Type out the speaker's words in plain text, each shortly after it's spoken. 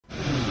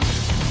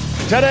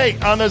Today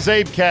on the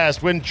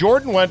CzabeCast, when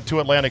Jordan went to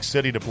Atlantic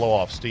City to blow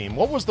off steam,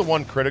 what was the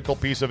one critical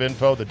piece of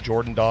info that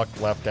Jordan Doc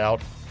left out?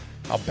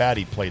 How bad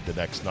he played the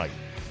next night.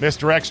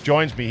 Mr. X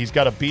joins me. He's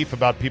got a beef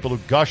about people who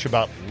gush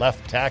about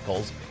left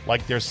tackles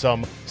like there's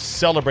some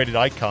celebrated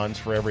icons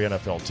for every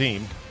NFL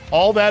team.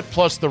 All that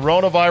plus the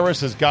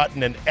coronavirus has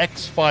gotten an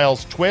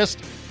X-Files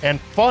twist, and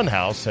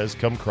Funhouse has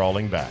come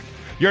crawling back.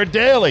 Your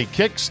daily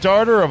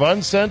Kickstarter of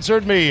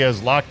Uncensored Me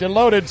is locked and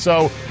loaded,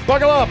 so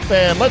buckle up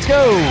and let's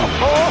go.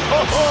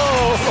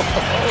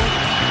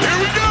 Here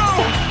we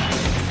go.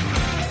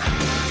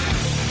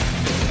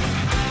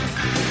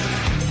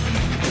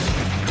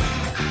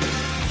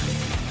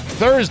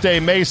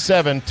 Thursday, May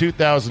 7,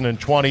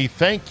 2020.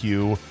 Thank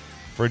you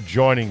for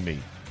joining me.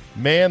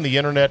 Man, the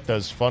internet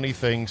does funny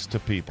things to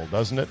people,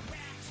 doesn't it?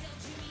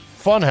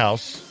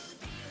 Funhouse,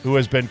 who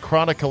has been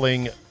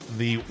chronicling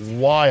the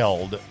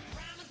wild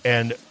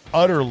and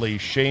utterly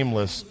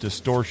shameless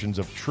distortions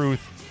of truth,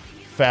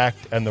 fact,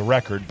 and the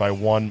record by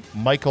one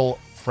Michael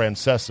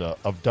Francesa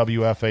of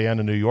WFAN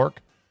in New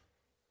York,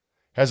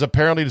 has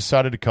apparently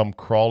decided to come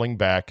crawling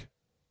back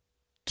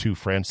to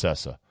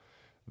Francesa.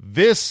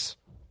 This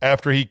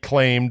after he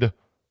claimed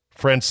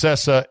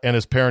Francesa and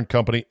his parent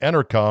company,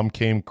 Entercom,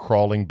 came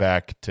crawling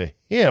back to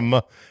him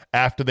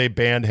after they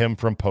banned him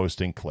from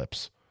posting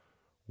clips.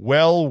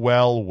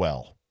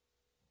 Well.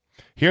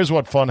 Here's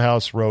what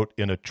Funhouse wrote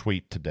in a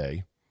tweet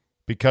today,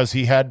 because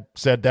he had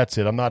said, that's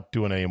it, I'm not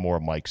doing any more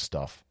Mike's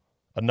stuff.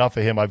 Enough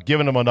of him. I've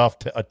given him enough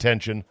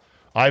attention.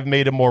 I've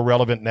made him more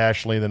relevant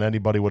nationally than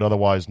anybody would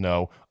otherwise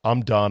know.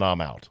 I'm done.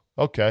 I'm out.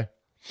 Okay.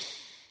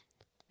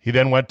 He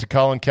then went to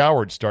Colin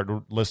Cowherd,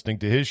 started listening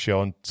to his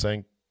show and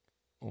saying,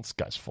 well, this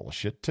guy's full of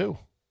shit too.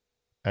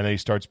 And then he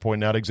starts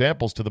pointing out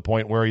examples to the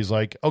point where he's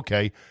like,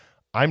 okay,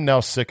 I'm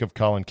now sick of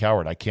Colin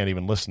Cowherd. I can't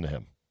even listen to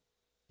him.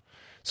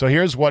 So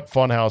here's what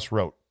Funhouse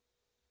wrote.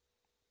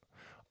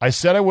 I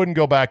said I wouldn't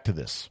go back to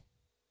this.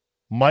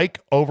 Mike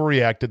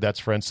overreacted, that's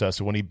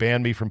Francesa, when he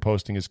banned me from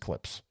posting his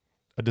clips,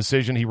 a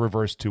decision he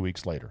reversed 2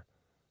 weeks later.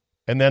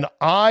 And then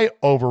I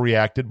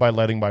overreacted by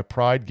letting my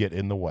pride get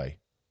in the way.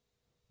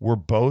 We're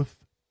both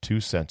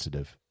too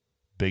sensitive.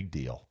 Big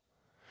deal.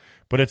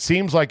 But it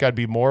seems like I'd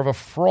be more of a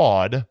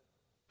fraud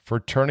for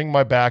turning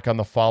my back on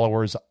the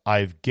followers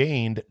I've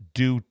gained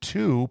due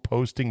to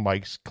posting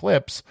Mike's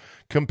clips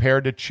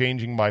compared to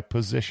changing my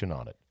position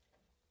on it.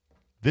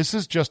 This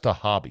is just a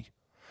hobby.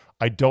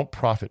 I don't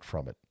profit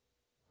from it.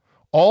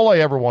 All I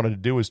ever wanted to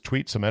do is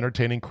tweet some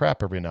entertaining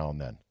crap every now and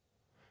then.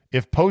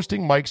 If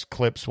posting Mike's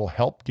clips will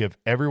help give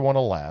everyone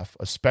a laugh,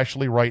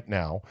 especially right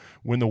now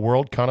when the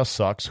world kind of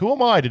sucks, who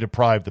am I to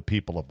deprive the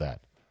people of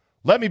that?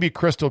 Let me be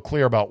crystal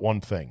clear about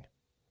one thing.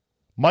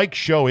 Mike's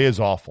show is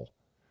awful.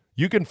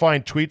 You can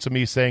find tweets of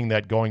me saying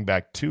that going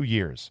back 2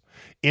 years.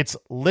 It's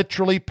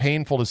literally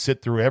painful to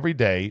sit through every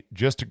day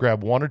just to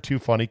grab one or two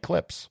funny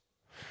clips.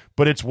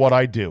 But it's what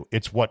I do.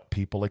 It's what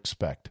people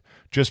expect.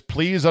 Just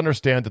please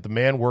understand that the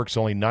man works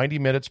only 90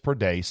 minutes per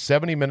day,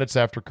 70 minutes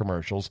after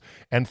commercials,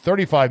 and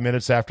 35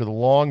 minutes after the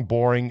long,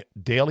 boring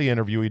daily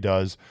interview he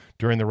does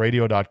during the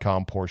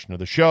radio.com portion of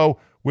the show,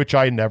 which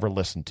I never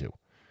listen to.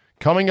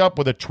 Coming up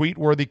with a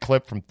tweet-worthy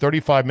clip from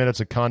 35 minutes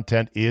of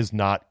content is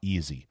not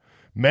easy.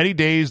 Many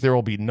days there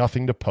will be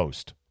nothing to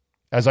post.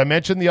 As I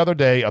mentioned the other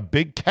day, a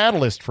big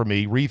catalyst for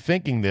me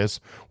rethinking this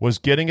was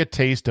getting a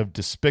taste of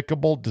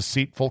despicable,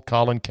 deceitful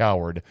Colin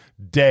Cowherd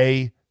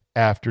day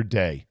after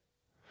day.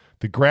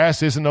 The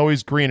grass isn't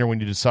always greener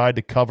when you decide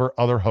to cover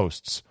other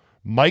hosts.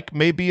 Mike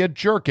may be a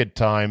jerk at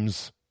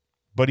times,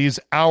 but he's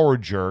our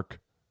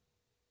jerk.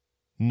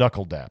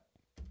 Knuckle dap.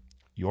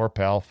 Your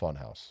pal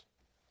Funhouse.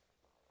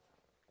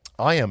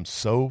 I am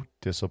so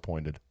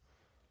disappointed.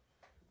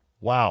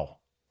 Wow.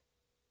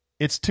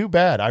 It's too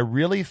bad. I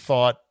really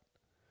thought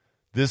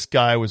this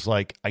guy was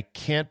like, I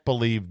can't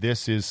believe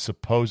this is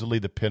supposedly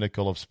the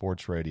pinnacle of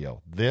sports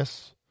radio.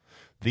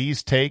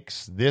 These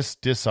takes, this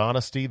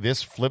dishonesty,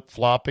 this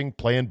flip-flopping,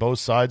 playing both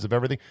sides of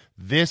everything,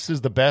 this is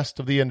the best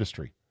of the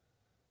industry.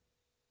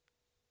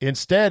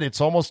 Instead,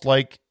 it's almost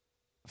like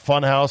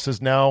Funhouse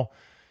is now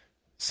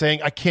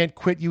saying, I can't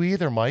quit you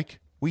either, Mike.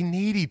 We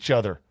need each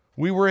other.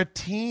 We were a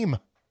team.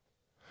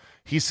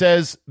 He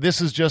says,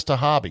 this is just a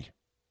hobby.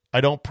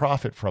 I don't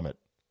profit from it.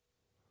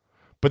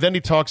 But then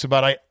he talks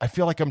about, I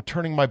feel like I'm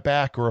turning my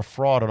back or a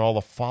fraud on all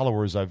the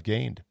followers I've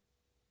gained.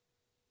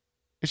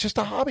 It's just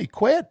a hobby.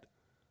 Quit.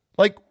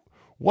 Like,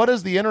 what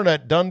has the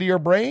internet done to your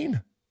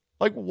brain?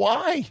 Like,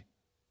 why?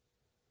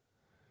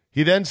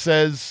 He then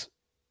says,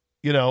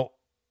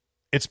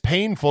 it's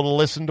painful to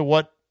listen to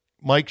what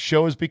Mike's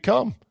show has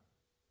become.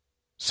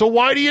 So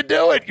why do you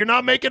do it? You're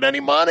not making any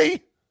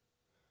money.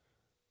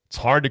 It's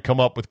hard to come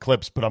up with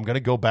clips, but I'm going to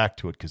go back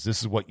to it because this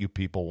is what you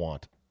people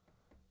want.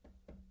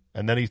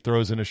 And then he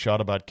throws in a shot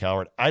about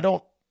Cowherd. I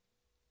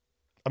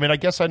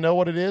guess I know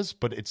what it is,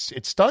 but it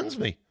stuns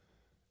me.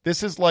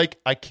 This is like,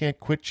 I can't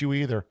quit you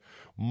either.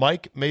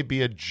 Mike may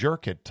be a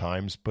jerk at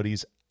times, but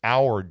he's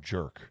our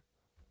jerk.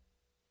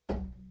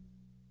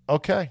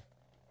 Okay.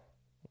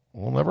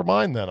 Well, never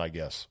mind then, I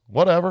guess.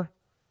 Whatever.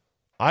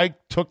 I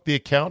took the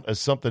account as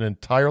something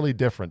entirely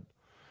different.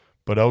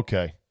 But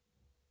okay.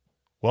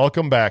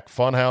 Welcome back,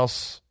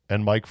 Funhouse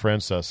and Mike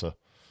Francesa.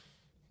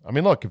 I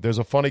mean, look, if there's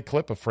a funny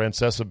clip of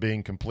Francesa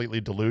being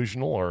completely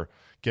delusional or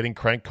getting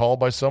crank called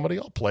by somebody,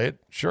 I'll play it,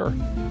 sure.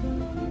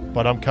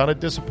 But I'm kind of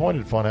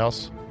disappointed,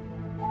 Funhouse.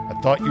 I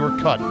thought you were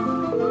cut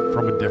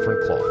from a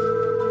different cloth.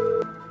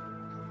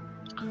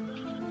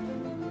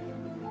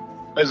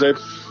 Hi, Zabe.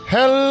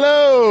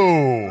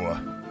 Hello,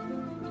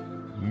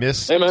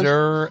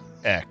 Mr.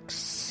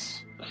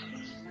 X.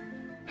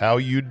 How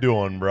you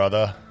doing,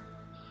 brother?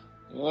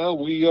 Well,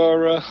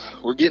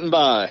 we're getting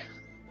by.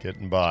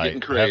 Getting by.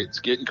 It's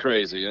getting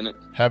crazy, isn't it?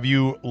 Have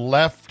you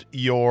left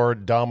your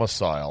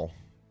domicile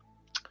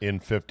in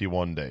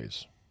 51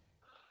 days?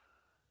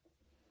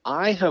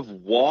 I have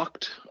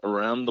walked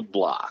around the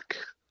block,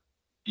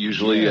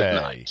 usually at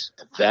night.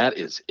 That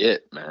is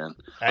it, man.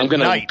 I'm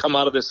going to come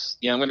out of this.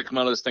 Yeah, I'm going to come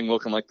out of this thing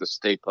looking like the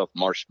Stay Puft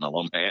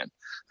Marshmallow Man.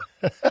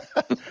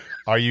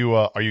 Are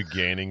you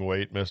gaining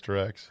weight,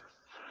 Mr. X?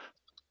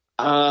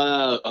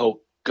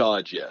 Oh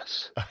God,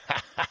 yes.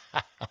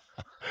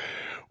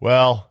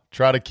 Well,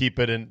 try to keep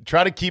it in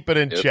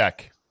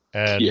check,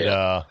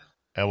 and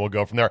we'll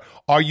go from there.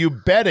 Are you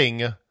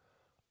betting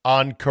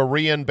on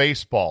Korean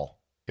baseball?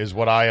 Is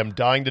what I am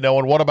dying to know.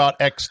 And what about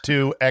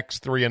X2,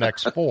 X3, and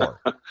X4?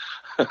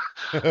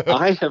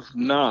 I have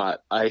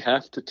not. I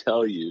have to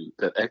tell you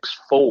that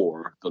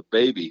X4, the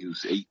baby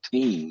who's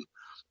 18,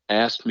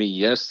 asked me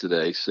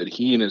yesterday, said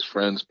he and his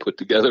friends put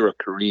together a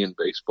Korean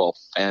baseball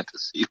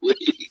fantasy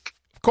league.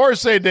 Of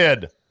course they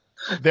did.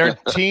 They're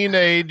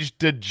teenage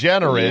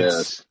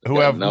degenerates who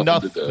have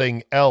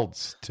nothing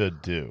else to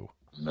do.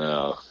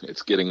 No,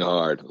 it's getting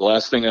hard. The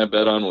last thing I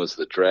bet on was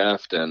the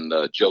draft and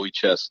Joey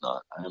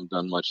Chestnut. I haven't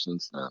done much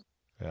since then.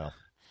 Yeah.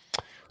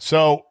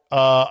 So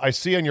I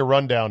see on your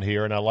rundown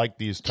here, and I like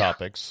these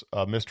topics,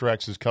 Mr.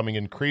 X is coming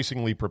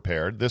increasingly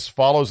prepared. This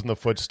follows in the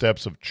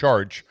footsteps of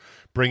Charge,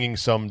 bringing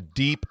some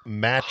deep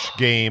match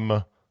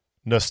game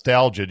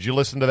nostalgia. Did you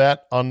listen to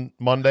that on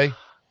Monday?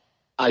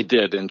 I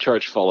did, and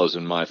Charge follows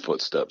in my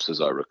footsteps,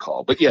 as I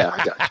recall. But yeah,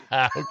 I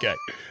got you. Okay,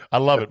 I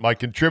love it. My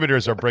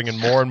contributors are bringing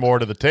more and more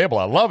to the table.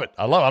 I love it.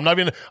 I'm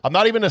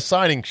not even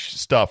assigning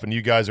stuff, and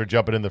you guys are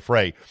jumping in the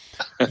fray.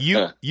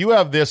 You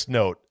have this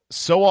note.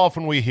 So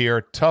often we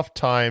hear tough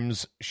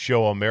times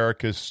show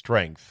America's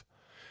strength.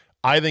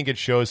 I think it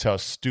shows how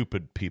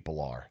stupid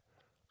people are.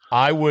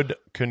 I would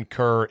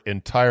concur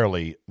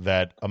entirely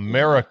that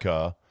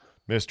America,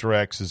 Mr.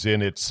 X, is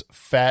in its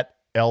fat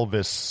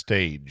Elvis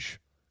stage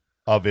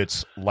of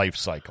its life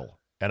cycle,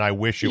 and I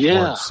wish it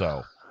weren't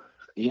so.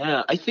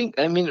 Yeah,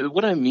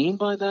 what I mean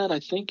by that, I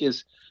think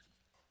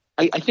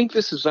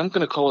this is, I'm going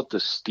to call it the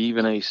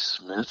Stephen A.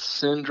 Smith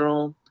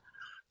syndrome.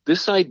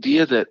 This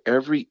idea that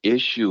every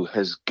issue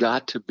has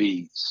got to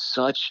be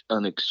such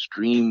an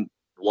extreme,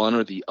 one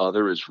or the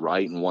other is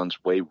right and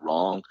one's way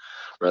wrong,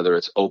 whether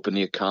it's open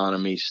the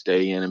economy,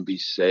 stay in and be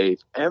safe.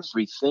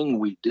 Everything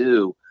we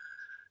do,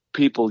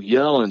 people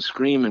yell and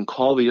scream and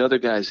call the other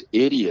guys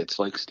idiots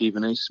like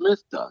Stephen A.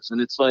 Smith does. And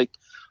it's like,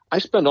 I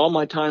spend all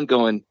my time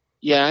going,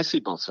 yeah, I see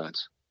both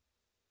sides.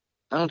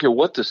 I don't care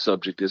what the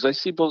subject is. I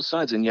see both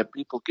sides. And yet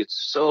people get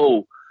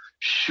so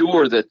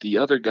sure that the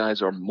other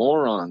guys are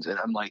morons. And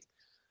I'm like,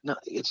 no,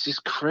 it's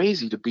just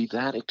crazy to be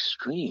that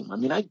extreme. I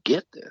mean, I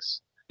get this.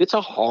 It's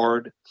a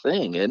hard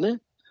thing, isn't it?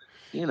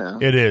 You know,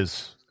 it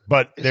is.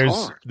 But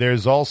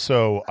there's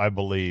also, I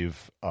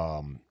believe,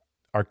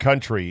 our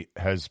country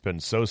has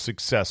been so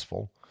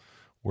successful.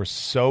 We're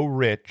so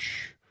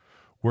rich.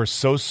 We're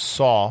so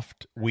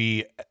soft.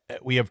 We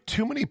have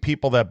too many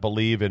people that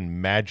believe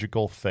in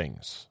magical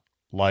things,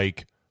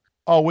 like,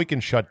 oh, we can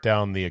shut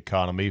down the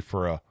economy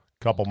for a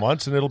couple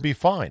months and it'll be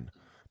fine.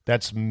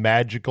 That's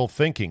magical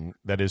thinking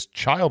that is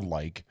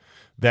childlike,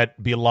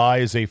 that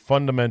belies a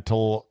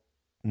fundamental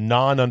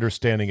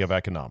non-understanding of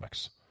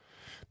economics.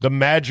 The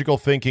magical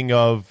thinking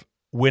of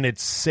when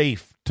it's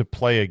safe to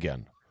play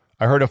again.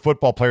 I heard a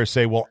football player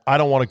say, well, I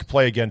don't want to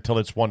play again until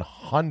it's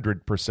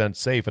 100%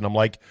 safe. And I'm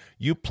like,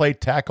 you play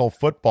tackle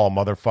football,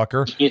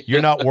 motherfucker.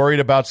 You're not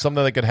worried about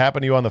something that could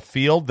happen to you on the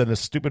field than a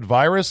stupid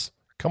virus?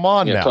 Come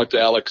on now. Talk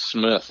to Alex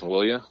Smith,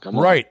 will you? Come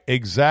on. Right,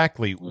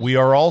 exactly. We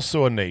are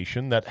also a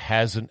nation that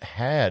hasn't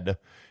had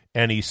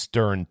any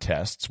stern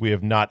tests. We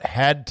have not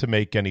had to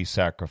make any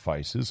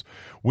sacrifices.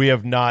 We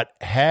have not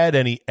had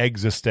any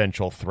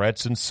existential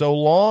threats in so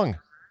long.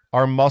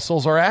 Our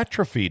muscles are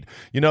atrophied.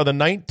 You know, the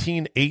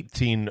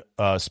 1918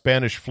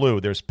 Spanish flu,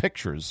 there's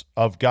pictures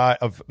of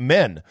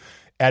men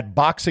at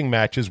boxing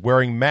matches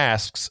wearing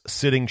masks,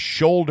 sitting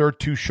shoulder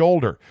to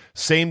shoulder.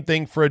 Same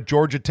thing for a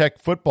Georgia Tech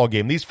football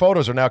game. These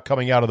photos are now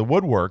coming out of the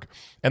woodwork,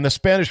 and the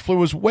Spanish flu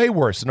was way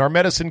worse, and our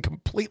medicine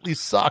completely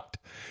sucked.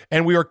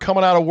 And we were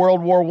coming out of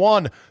World War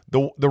I.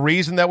 The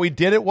reason that we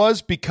did it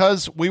was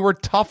because we were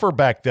tougher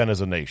back then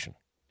as a nation.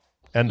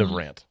 End of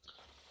rant.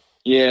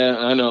 Yeah,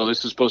 I know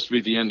this is supposed to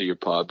be the end of your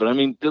pod, but I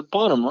mean, the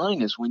bottom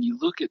line is when you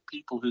look at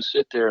people who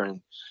sit there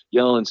and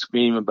yell and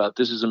scream about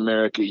this is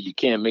America, you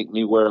can't make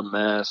me wear a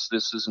mask,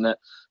 this isn't that.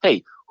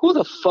 Hey, who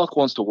the fuck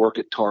wants to work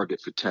at Target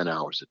for 10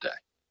 hours a day?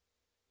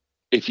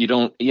 if you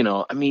don't,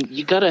 I mean,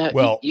 you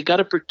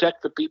gotta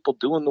protect the people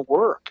doing the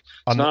work.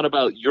 It's not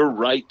about your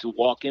right to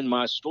walk in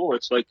my store.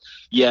 It's like,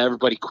 yeah,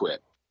 everybody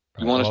quit.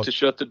 You want us to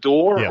shut the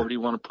door, or do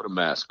you want to put a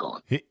mask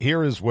on?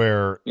 Here's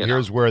where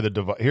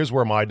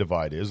my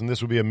divide is, and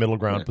this would be a middle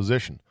ground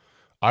position.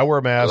 I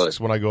wear masks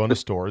when I go into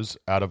stores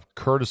out of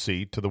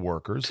courtesy to the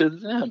workers. To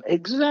them,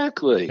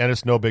 exactly. And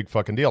it's no big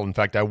fucking deal. In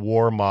fact, I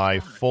wore my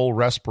full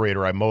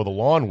respirator I mow the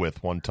lawn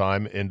with one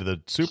time into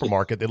the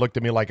supermarket. They looked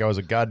at me like I was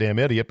a goddamn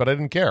idiot, but I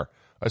didn't care.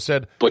 I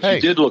said, but hey,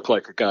 you did look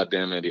like a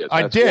goddamn idiot.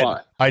 That's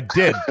I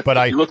did,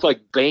 but you look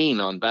like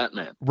Bane on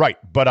Batman. Right,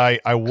 but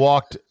I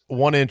walked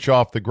 1 inch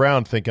off the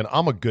ground thinking,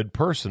 I'm a good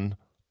person.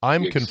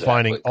 I'm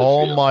confining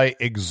all my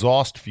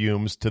exhaust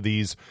fumes to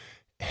these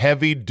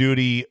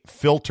heavy-duty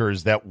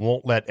filters that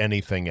won't let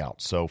anything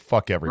out. So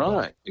fuck everybody.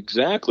 Right,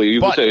 exactly. You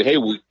would say, hey,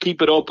 we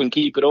keep it open.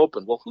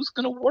 Well, who's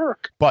going to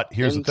work? But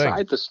here's the thing.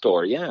 Inside the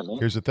store, yeah, man.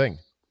 Here's the thing.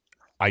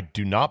 I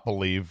do not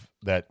believe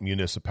that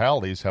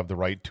municipalities have the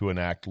right to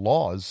enact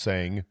laws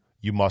saying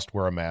you must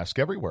wear a mask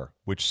everywhere,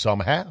 which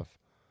some have.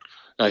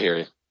 I hear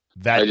you.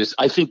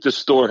 I think the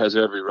store has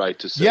every right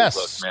to say, yes,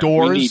 look, man,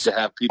 stores we need to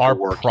have people are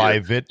work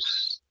private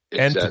here.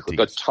 Exactly. entities.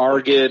 But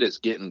Target is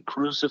getting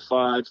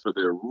crucified for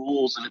their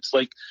rules, and it's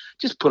like,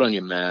 just put on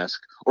your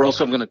mask, or else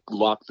I'm going to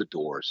lock the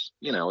doors.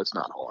 It's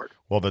not hard.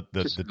 Well,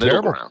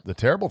 the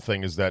terrible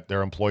thing is that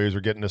their employees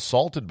are getting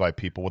assaulted by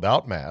people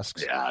without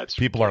masks. Yeah,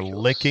 people ridiculous.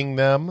 Are licking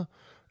them.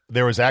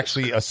 There was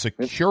actually a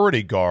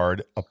security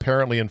guard,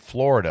 apparently in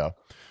Florida,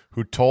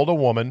 who told a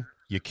woman,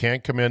 you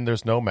can't come in,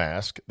 there's no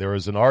mask. There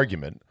is an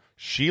argument.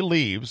 She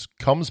leaves,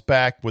 comes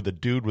back with a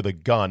dude with a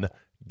gun.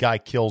 Guy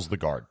kills the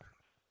guard.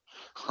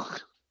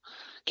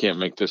 Can't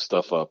make this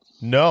stuff up.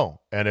 No,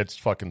 and it's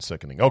fucking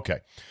sickening. Okay,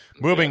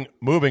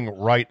 moving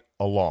right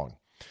along.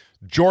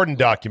 Jordan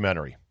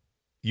documentary.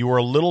 You were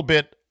a little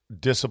bit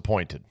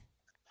disappointed.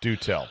 Do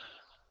tell.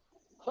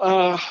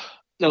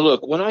 Now,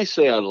 look, when I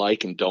say I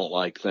like and don't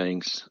like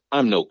things,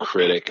 I'm no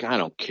critic. I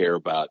don't care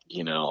about,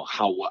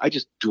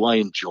 do I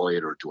enjoy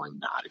it or do I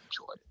not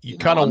enjoy it? You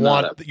kind of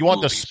want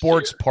the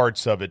sports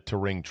parts of it to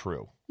ring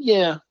true.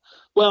 Yeah.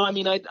 Well, I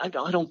mean, I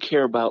don't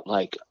care about,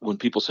 like, when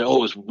people say, oh,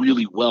 it was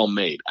really well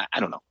made. I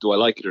don't know. Do I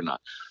like it or not?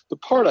 The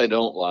part I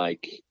don't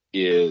like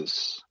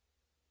is...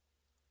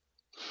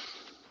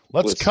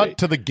 Let's cut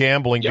to the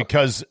gambling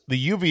because the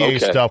UVA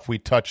stuff we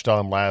touched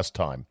on last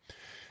time.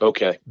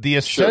 Okay. The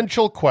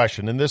essential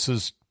question, and this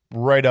is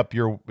right up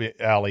your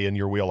alley in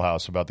your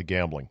wheelhouse about the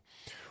gambling.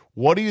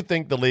 What do you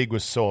think the league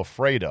was so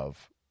afraid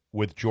of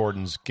with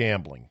Jordan's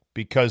gambling?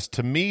 Because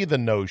to me, the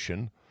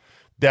notion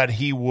that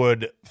he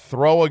would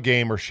throw a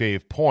game or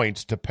shave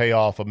points to pay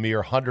off a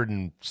mere $100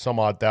 and some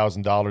odd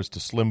thousand to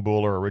Slim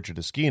Buller or Richard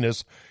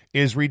Esquinas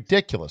is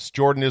ridiculous.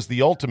 Jordan is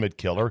the ultimate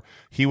killer.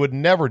 He would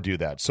never do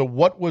that. So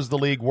what was the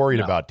league worried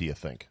about, do you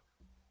think?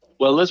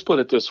 Well, let's put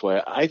it this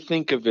way. I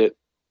think of it,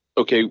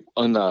 I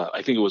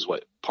think it was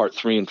part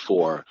 3 and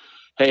 4.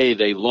 Hey,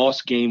 they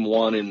lost game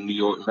 1 in New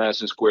York,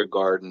 Madison Square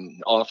Garden.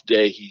 Off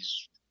day,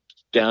 he's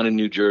down in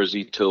New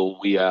Jersey till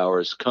wee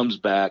hours, comes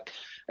back.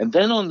 And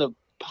then on the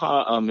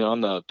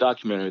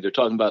documentary, they're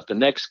talking about the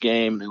next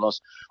game. They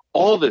lost.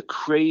 All the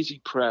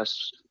crazy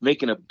press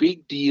making a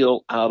big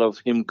deal out of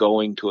him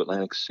going to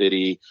Atlantic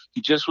City.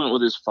 He just went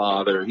with his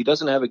father. He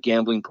doesn't have a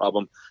gambling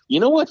problem. You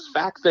know what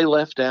fact they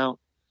left out?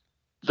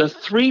 The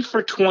 3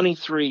 for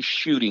 23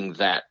 shooting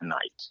that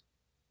night.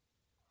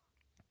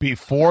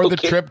 Before the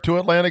trip to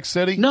Atlantic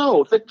City?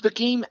 No, the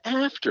game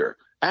after.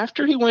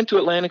 After he went to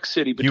Atlantic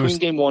City between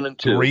game 1 and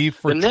 2. 3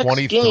 for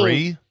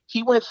 23?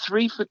 He went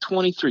 3 for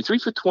 23, 3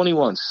 for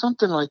 21,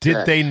 something like that.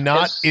 Did they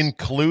not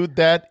include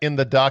that in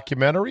the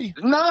documentary?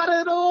 Not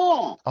at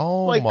all.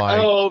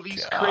 Oh,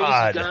 these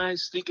crazy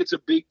guys think it's a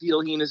big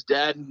deal. He and his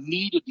dad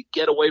needed to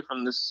get away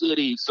from the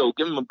city, so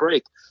give him a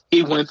break.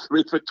 He went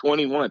 3 for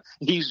 21.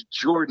 He's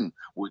Jordan.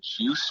 Would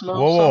you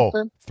smoke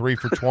something? 3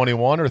 for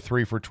 21 or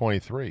 3 for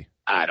 23?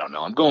 I don't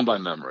know. I'm going by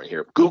memory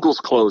here.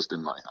 Google's closed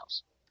in my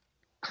house.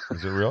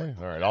 Is it really?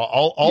 All right.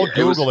 I'll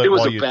Google it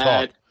while you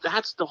talk.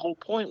 That's the whole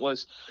point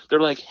was they're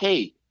like,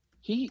 hey,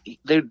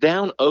 they're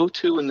down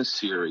 0-2 in the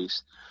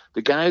series.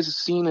 The guy's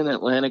seen in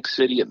Atlantic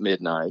City at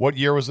midnight. What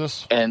year was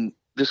this? And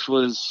this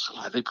was,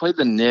 they played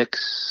the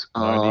Knicks.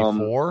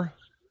 94?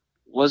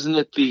 Wasn't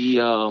it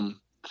the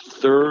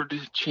third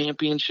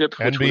championship?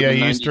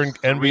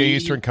 NBA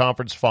Eastern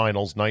Conference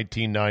Finals,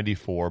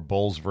 1994,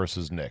 Bulls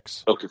versus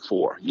Knicks. Okay,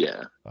 4,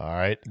 yeah. All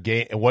right.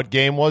 What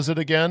game was it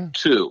again?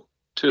 2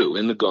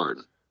 in the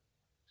Garden.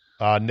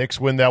 Knicks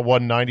win that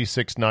one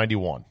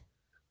 96-91,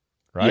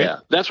 right? Yeah,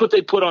 that's what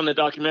they put on the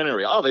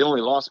documentary. Oh, they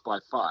only lost by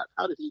 5.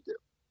 How did he do?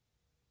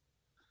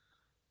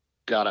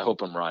 God, I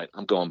hope I'm right.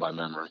 I'm going by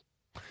memory.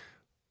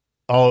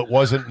 Oh, it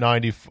wasn't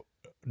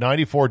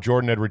 94.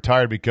 Jordan had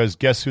retired because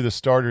guess who the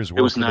starters were?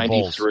 It was for the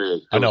 93.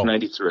 Bulls? I know.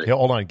 93. Hey,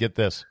 hold on, get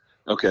this.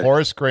 Okay.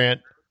 Horace Grant,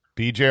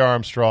 B.J.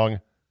 Armstrong,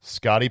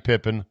 Scottie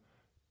Pippen,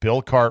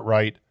 Bill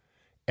Cartwright,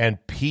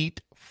 and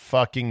Pete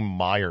fucking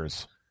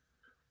Myers.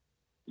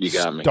 You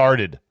got me.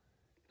 Started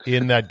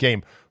in that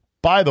game.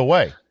 By the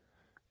way,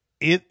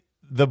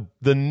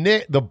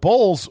 the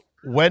Bulls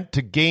went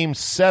to Game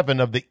 7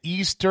 of the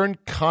Eastern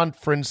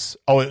Conference.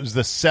 Oh, it was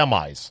the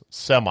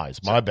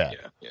semis. My bad.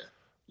 Yeah.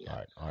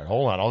 All right.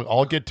 Hold on.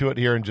 I'll get to it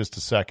here in just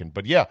a second.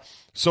 But yeah.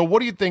 So, what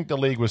do you think the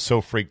league was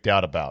so freaked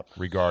out about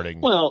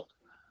regarding? Well,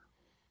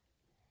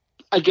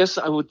 I guess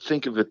I would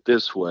think of it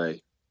this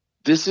way.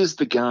 This is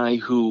the guy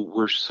who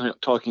we're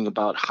talking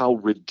about how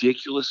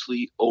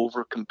ridiculously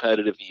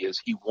over-competitive he is.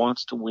 He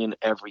wants to win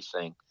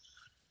everything.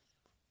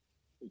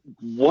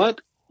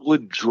 What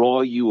would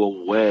draw you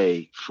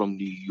away from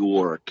New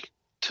York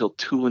till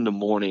 2 a.m.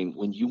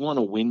 when you want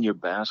to win your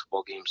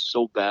basketball game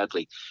so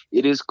badly?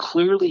 It is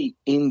clearly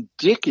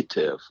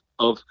indicative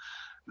of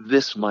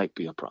this might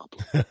be a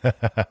problem.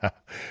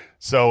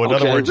 So, in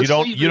other words,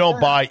 you don't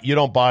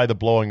buy the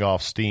blowing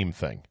off steam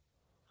thing.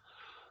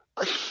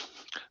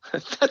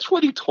 That's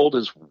what he told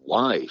his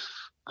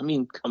wife. I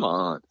mean, come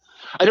on.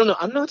 I don't know.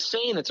 I'm not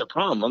saying it's a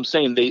problem. I'm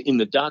saying in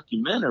the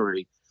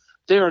documentary,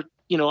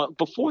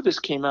 before this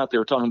came out, they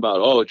were talking about,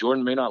 oh,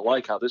 Jordan may not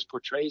like how this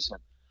portrays him.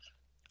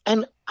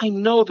 And I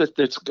know that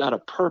it's got a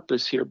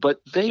purpose here,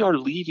 but they are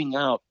leaving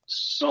out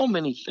so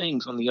many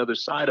things on the other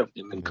side of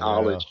him in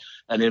college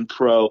and in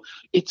pro.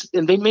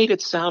 And they made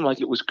it sound like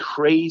it was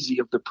crazy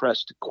of the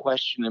press to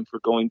question him for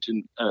going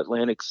to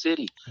Atlantic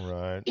City.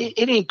 Right.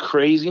 It ain't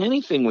crazy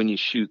anything when you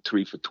shoot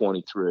 3 for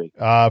 23.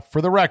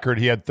 For the record,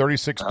 he had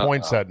 36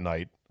 points that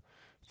night,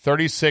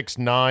 36,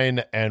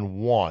 9,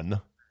 and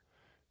 1,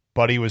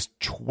 but he was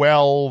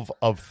 12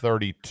 of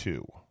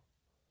 32.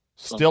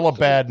 Still a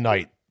bad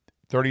night.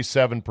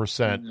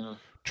 37%,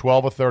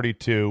 12 of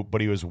 32, but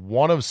he was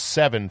 1 of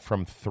 7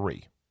 from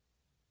 3.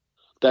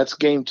 That's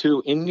game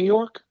 2 in New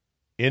York?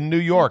 In New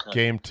York,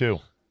 game 2.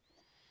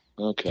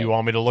 Okay. Do you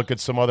want me to look at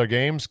some other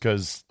games?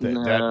 Because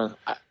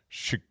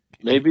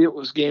maybe it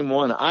was game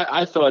 1.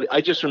 I thought,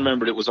 I just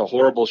remembered it was a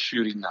horrible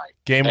shooting night.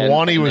 Game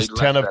 1, he was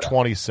 10 of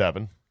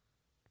 27.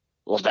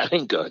 Well, that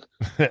ain't good.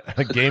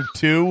 Game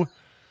 2,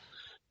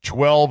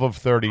 12 of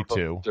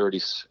 32.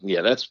 30.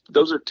 Yeah,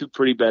 those are 2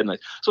 pretty bad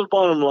nights. So the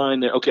bottom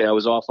line there, okay, I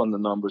was off on the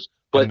numbers,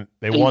 but and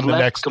they won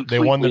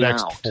the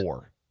next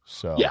 4.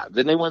 So yeah,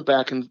 then they went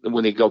back, and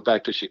when they go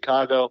back to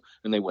Chicago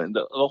and they win.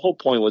 The whole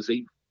point was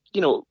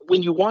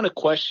when you want to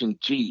question,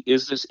 gee,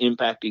 is this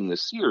impacting the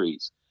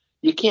series?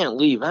 You can't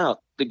leave out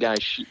the guy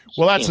shooting.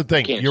 Well, that's the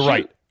thing. You're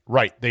right.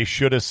 Right. They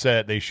should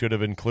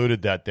have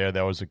included that there.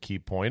 That was a key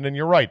point. And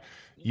you're right.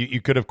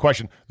 You could have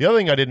questioned. The other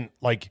thing I didn't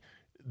like,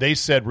 they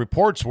said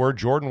reports were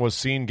Jordan was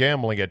seen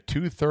gambling at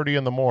 2:30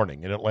 in the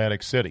morning in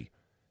Atlantic City.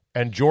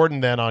 And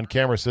Jordan then on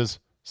camera says,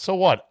 so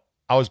what?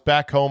 I was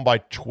back home by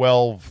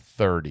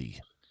 12:30.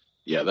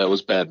 Yeah, that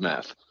was bad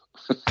math.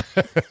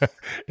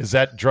 Is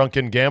that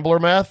drunken gambler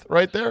math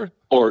right there?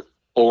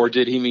 Or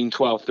did he mean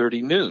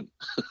 12:30 noon?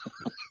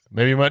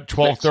 Maybe he meant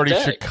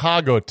 12:30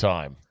 Chicago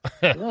time.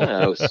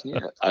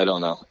 I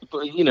don't know.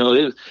 But,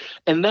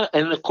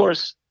 and of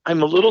course,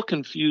 I'm a little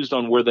confused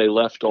on where they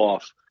left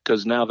off,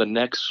 because now the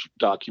next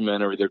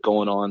documentary they're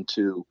going on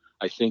to,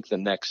 I think the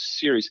next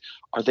series,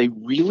 are they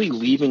really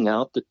leaving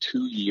out the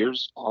 2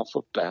 years off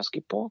of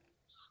basketball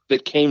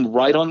that came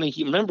right on the,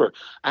 remember,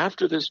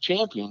 after this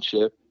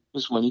championship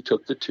was when he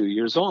took the 2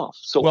 years off.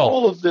 So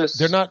all of this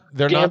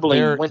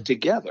gambling went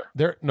together.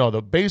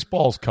 The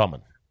baseball's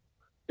coming.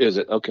 Is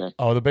it? Okay.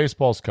 Oh, the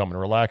baseball's coming.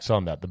 Relax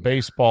on that. The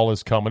baseball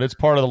is coming. It's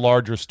part of the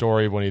larger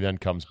story when he then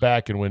comes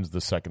back and wins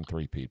the second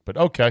three-peat. But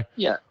okay.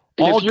 Yeah.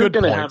 And if you're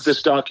going to have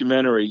this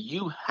documentary,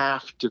 you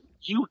have to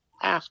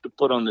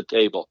put on the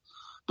table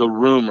the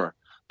rumor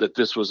that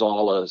this was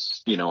all a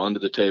under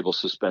the table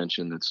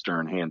suspension that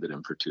Stern handed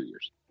him for 2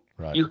 years.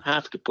 Right. You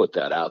have to put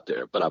that out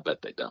there, but I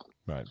bet they don't.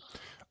 Right.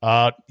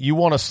 You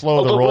want to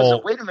slow the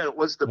roll? Wait a minute.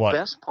 Was the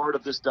best part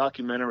of this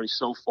documentary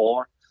so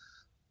far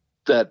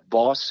that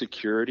boss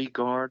security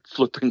guard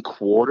flipping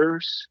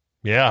quarters?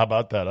 Yeah, how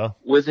about that, huh?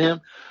 With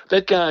him,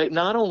 that guy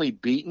not only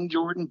beating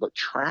Jordan but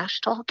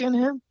trash talking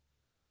him.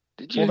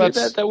 Did you hear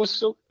that? That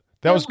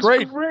was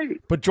great.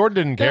 But Jordan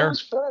didn't care.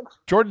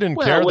 Jordan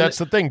didn't care. That's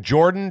the thing.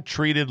 Jordan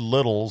treated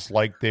littles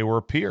like they were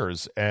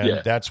peers,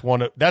 and that's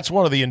one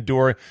of the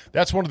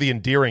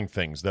endearing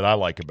things that I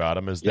like about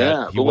him is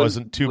that he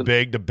wasn't too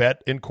big to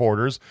bet in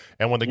quarters.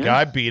 And when the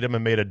guy beat him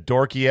and made a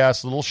dorky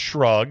ass little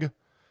shrug,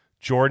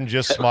 Jordan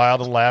just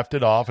smiled and laughed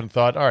it off and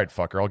thought, "All right,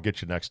 fucker, I'll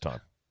get you next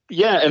time."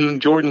 Yeah,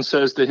 and Jordan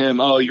says to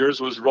him, "Oh,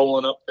 yours was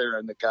rolling up there,"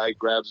 and the guy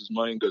grabs his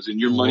money and goes, "And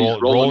your money's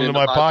rolling into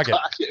my pocket."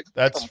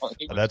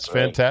 That's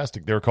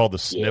fantastic. They're called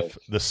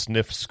the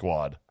sniff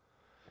squad.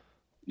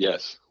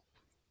 Yes.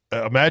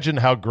 Imagine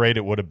how great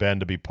it would have been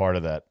to be part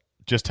of that.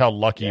 Just how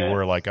lucky you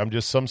were. Like, I'm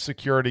just some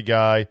security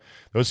guy.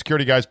 Those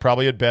security guys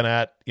probably had been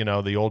at,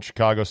 the old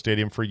Chicago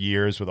Stadium for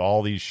years with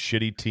all these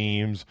shitty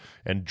teams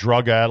and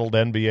drug-addled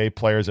NBA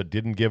players that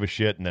didn't give a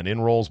shit. And then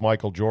in rolls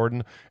Michael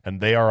Jordan, and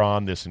they are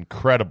on this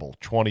incredible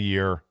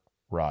 20-year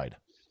ride.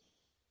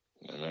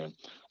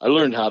 I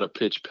learned how to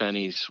pitch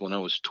pennies when I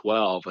was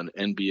 12. An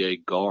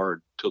NBA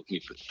guard took me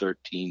for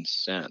 13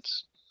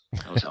 cents.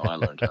 That was how I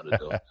learned how to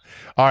do it.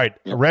 All right,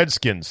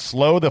 Redskins,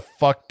 slow the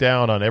fuck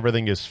down on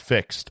everything is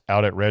fixed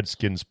out at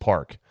Redskins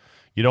Park.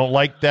 You don't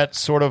like that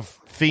sort of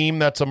theme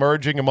that's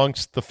emerging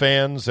amongst the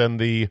fans and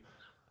the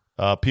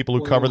people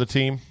who cover the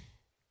team?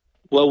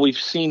 Well, we've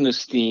seen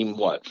this theme,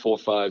 4,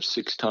 5,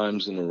 6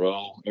 times in a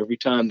row. Every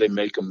time they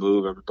make a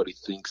move, everybody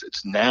thinks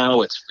it's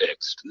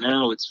fixed.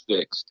 Now it's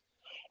fixed.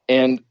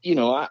 And,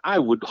 I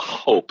would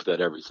hope that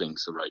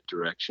everything's the right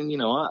direction.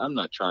 I'm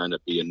not trying to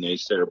be a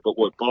naysayer, but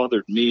what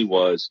bothered me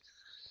was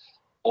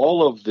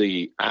all of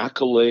the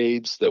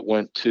accolades that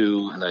went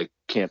to, and I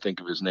can't think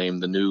of his name,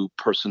 the new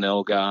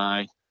personnel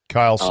guy.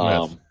 Kyle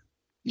Smith.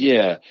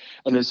 Yeah.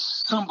 And then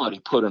somebody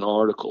put an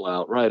article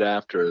out right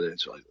after that.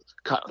 It's like,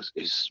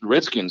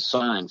 Redskins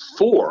signed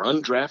 4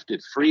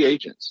 undrafted free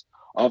agents.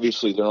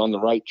 Obviously, they're on the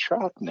right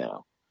track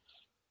now.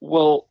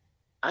 Well,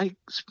 I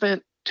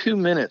spent 2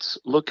 minutes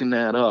looking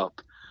that up.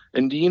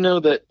 And do you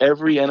know that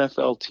every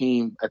NFL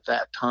team at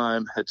that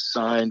time had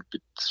signed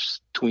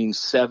between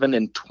 7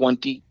 and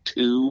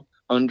 22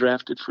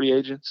 undrafted free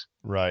agents?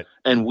 Right.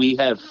 And we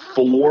had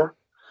 4,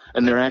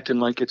 and they're acting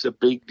like it's a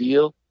big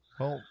deal.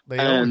 Well, they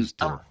always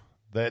do.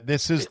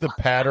 This is the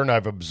pattern.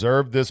 I've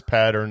observed this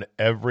pattern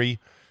every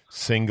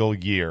single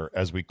year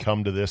as we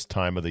come to this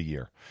time of the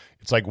year.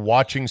 It's like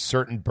watching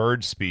certain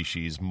bird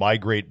species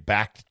migrate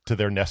back to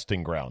their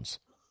nesting grounds.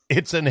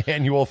 It's an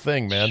annual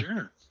thing, man.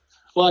 Sure.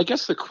 Well, I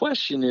guess the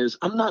question is,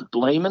 I'm not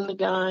blaming the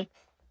guy,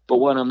 but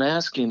what I'm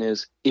asking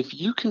is, if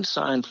you can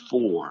sign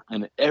 4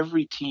 and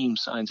every team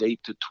signs 8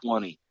 to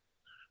 20,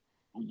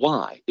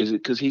 why? Is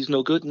it because he's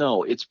no good?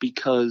 No, it's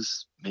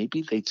because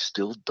maybe they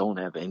still don't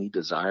have any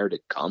desire to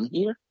come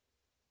here.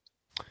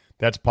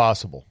 That's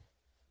possible.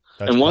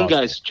 And one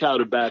guy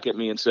shouted back at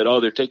me and said,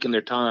 they're taking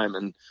their time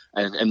and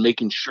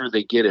making sure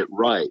they get it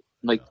right.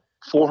 Like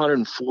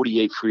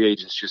 448 free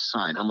agents just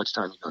signed. How much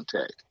time are you going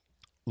to take?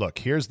 Look,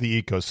 here's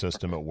the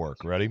ecosystem at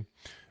work. Ready?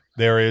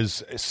 There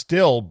is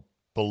still,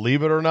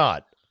 believe it or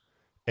not,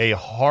 a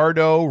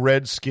hardo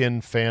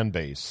Redskin fan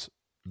base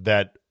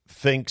that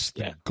thinks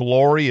the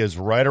glory is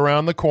right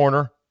around the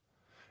corner,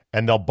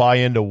 and they'll buy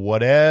into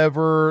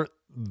whatever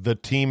the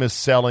team is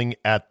selling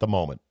at the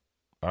moment.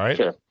 All right?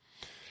 Sure.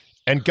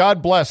 And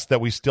God bless that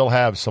we still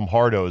have some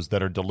hardos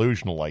that are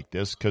delusional like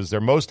this, because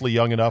they're mostly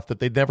young enough that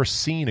they've never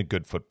seen a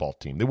good football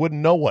team. They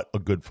wouldn't know what a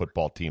good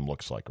football team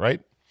looks like, right?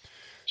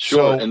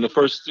 Sure. And the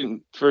first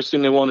thing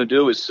they want to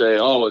do is say,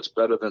 it's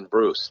better than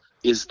Bruce.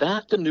 Is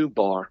that the new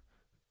bar?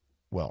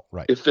 Well,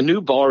 right. If the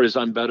new bar is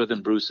I'm better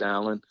than Bruce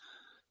Allen,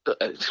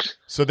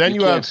 so then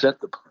you have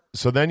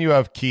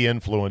key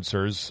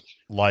influencers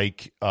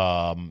like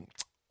who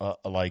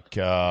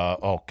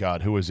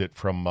is it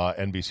from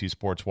NBC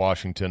Sports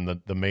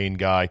Washington, the main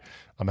guy.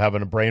 I'm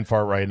having a brain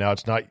fart right now.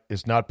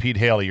 It's not Pete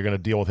Haley. You're going to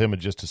deal with him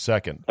in just a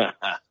second.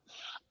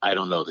 I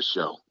don't know the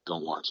show.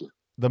 Don't watch it.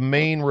 The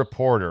main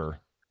reporter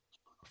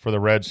for the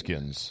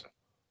Redskins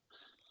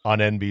on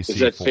NBC. Is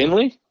that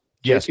Finley?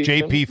 Yes,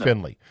 JP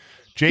Finley. No.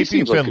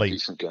 JP Finley,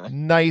 like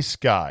nice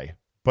guy,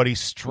 but he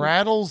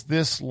straddles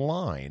this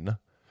line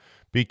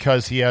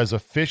because he has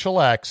official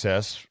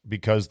access,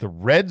 because the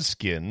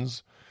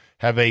Redskins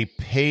have a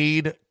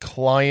paid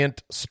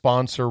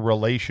client-sponsor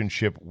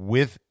relationship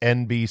with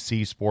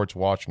NBC Sports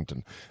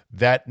Washington.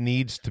 That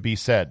needs to be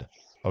said,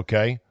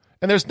 okay?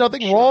 And there's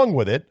nothing wrong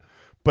with it,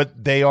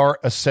 but they are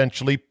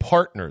essentially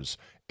partners.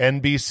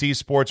 NBC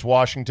Sports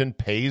Washington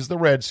pays the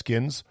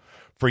Redskins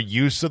for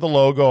use of the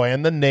logo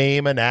and the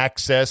name and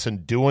access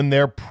and doing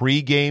their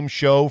pregame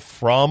show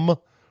from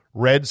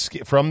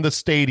the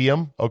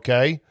stadium,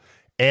 okay?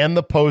 And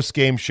the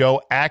postgame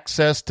show,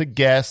 access to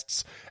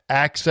guests,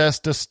 access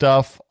to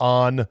stuff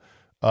on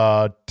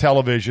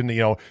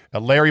television.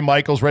 Larry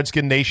Michaels,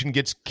 Redskin Nation,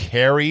 gets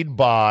carried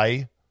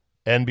by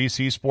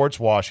NBC Sports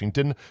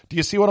Washington. Do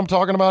you see what I'm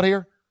talking about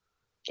here?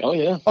 Oh,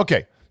 yeah.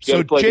 Okay,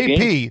 so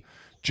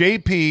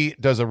JP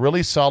does a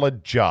really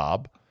solid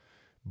job,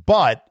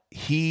 but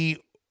he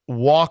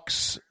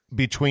walks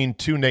between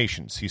two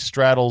nations. He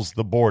straddles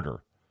the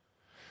border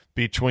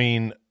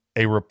between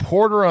a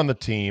reporter on the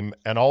team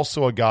and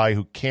also a guy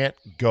who can't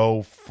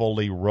go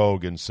fully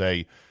rogue and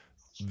say,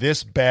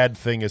 this bad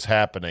thing is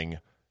happening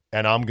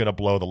and I'm going to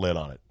blow the lid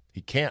on it.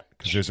 He can't,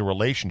 because there's a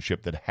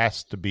relationship that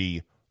has to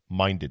be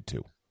minded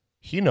to.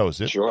 He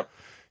knows it. Sure.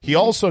 He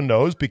also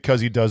knows,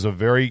 because he does a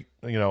very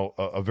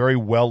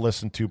well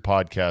listened to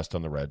podcast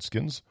on the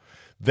Redskins,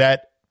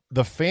 that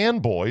the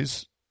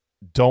fanboys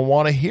don't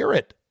want to hear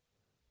it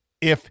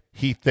if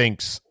he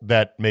thinks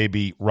that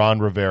maybe Ron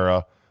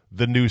Rivera,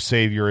 the new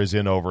savior, is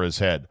in over his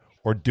head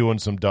or doing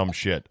some dumb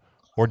shit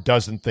or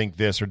doesn't think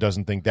this or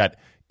doesn't think that.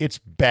 It's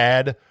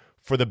bad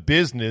for the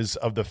business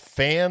of the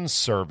fan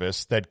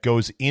service that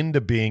goes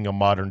into being a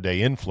modern-day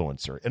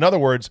influencer. In other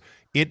words,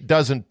 it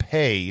doesn't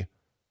pay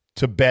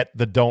to bet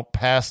the don't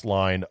pass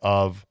line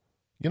of,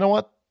 you know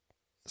what,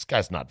 this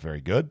guy's not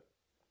very good.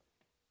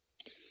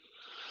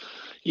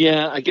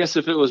 Yeah, I guess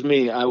if it was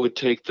me, I would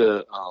take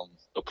the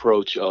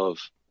approach of,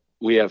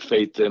 we have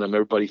faith in him.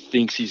 Everybody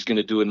thinks he's going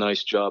to do a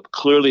nice job.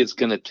 Clearly, it's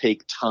going to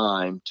take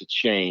time to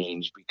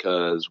change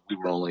because we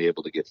were only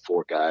able to get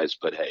 4 guys.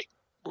 But, hey,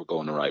 we're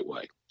going the right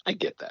way. I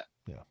get that.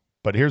 Yeah.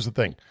 But here's the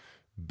thing.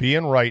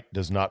 Being right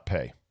does not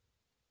pay.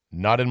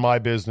 Not in my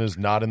business,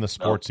 not in the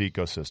sports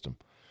ecosystem.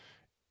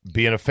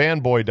 Being a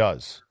fanboy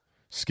does.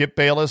 Skip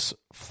Bayless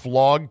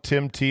flogged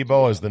Tim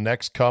Tebow as the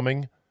next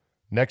coming.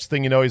 Next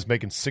thing you know, he's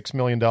making $6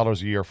 million a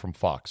year from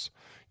Fox.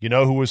 You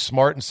know who was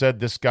smart and said,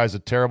 this guy's a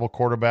terrible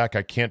quarterback,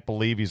 I can't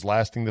believe he's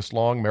lasting this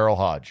long? Merrill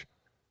Hodge.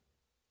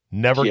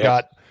 Never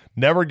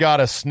got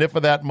a sniff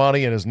of that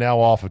money and is now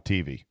off of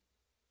TV.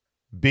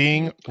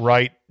 Being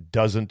right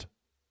doesn't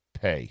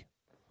pay.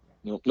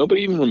 No,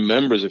 nobody even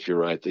remembers if you're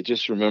right. They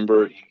just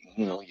remember,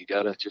 you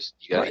gotta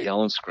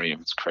yell and scream.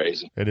 It's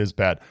crazy. It is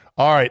bad.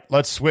 All right,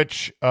 let's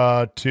switch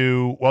to,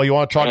 you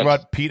want to talk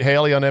about Pete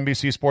Haley on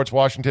NBC Sports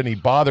Washington? He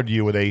bothered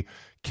you with a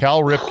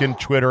Cal Ripken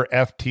Twitter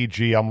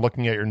FTG. I'm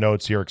looking at your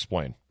notes here.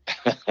 Explain.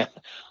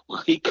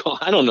 Well,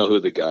 I don't know who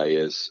the guy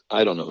is.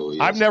 I don't know who he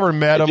is. I've never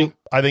met him.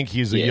 I think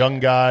he's a young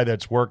guy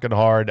that's working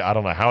hard. I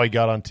don't know how he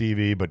got on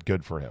TV, but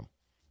good for him.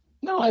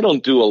 No, I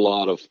don't do a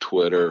lot of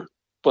Twitter,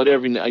 but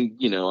every now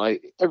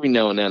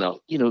and then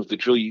I'll, the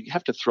drill, you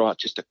have to throw out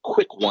just a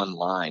quick one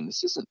line.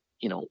 This isn't,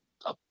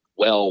 a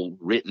well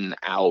written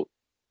out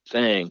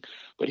thing,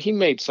 but he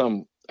made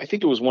I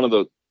think it was one of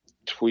the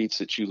tweets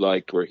that you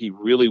liked where he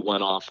really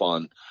went off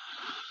on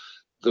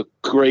the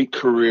great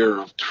career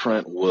of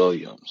Trent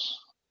Williams.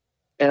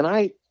 And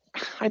I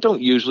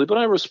don't usually, but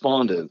I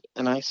responded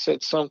and I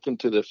said something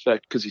to the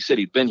effect, because he said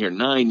he'd been here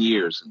 9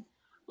 years.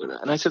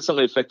 And I said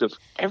something to the effect of,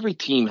 every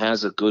team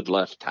has a good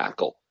left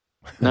tackle.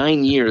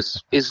 9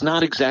 years is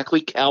not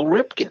exactly Cal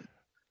Ripken.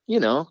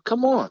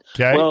 Come on.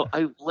 Okay. Well,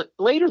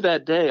 later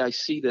that day, I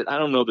see that, I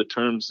don't know the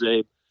terms,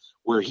 Zabe,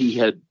 where he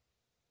had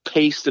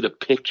pasted a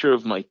picture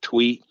of my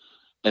tweet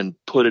and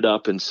put it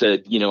up and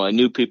said, I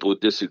knew people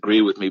would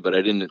disagree with me, but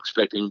I didn't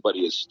expect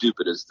anybody as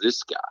stupid as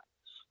this guy.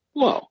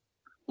 Whoa.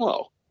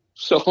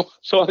 So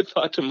I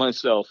thought to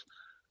myself,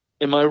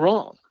 am I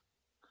wrong?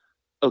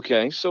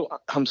 Okay, so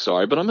I'm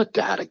sorry, but I'm a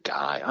data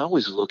guy. I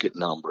always look at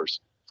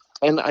numbers.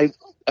 And I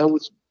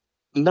was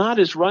not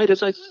as right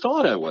as I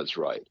thought I was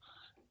right.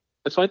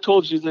 If I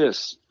told you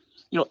this,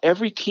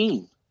 every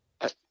team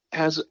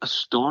has a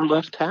star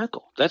left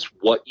tackle. That's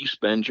what you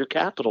spend your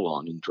capital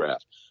on in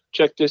draft.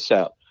 Check this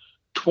out.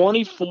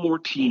 24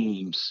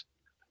 teams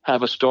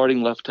have a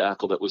starting left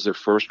tackle that was their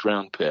first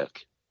round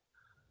pick,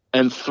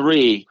 and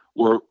 3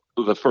 were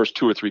the first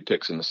 2 or 3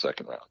 picks in the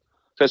second round.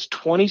 That's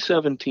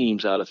 27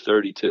 teams out of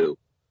 32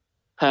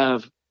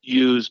 have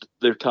used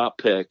their top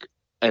pick,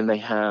 and they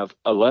have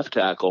a left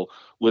tackle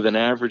with an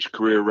average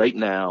career right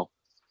now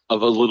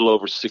of a little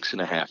over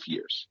 6.5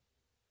 years.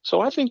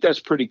 So I think that's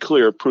pretty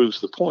clear. It proves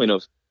the point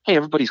of, hey,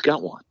 everybody's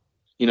got one.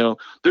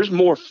 There's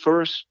more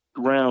first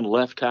round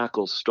left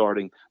tackles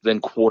starting than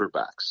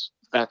quarterbacks.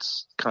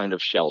 That's kind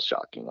of shell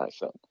shocking, I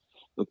think.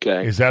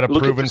 Okay. Is that a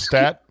proven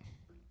stat?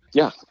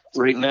 Yeah.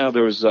 Right now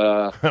there's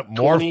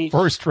more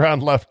first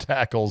round left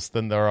tackles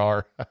than there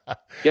are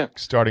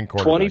starting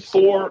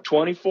quarterbacks.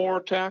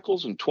 24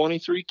 tackles and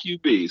 23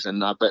 QBs,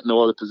 and I bet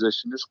no other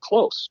position is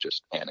close,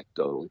 just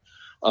anecdotally.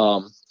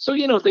 So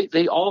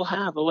they all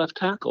have a left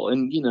tackle,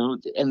 and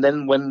and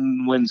then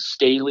when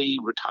Staley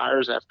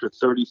retires after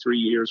 33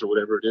 years or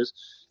whatever it is,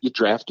 you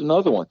draft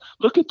another one.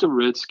 Look at the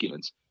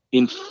Redskins.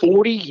 In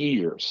 40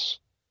 years,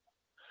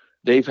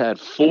 they've had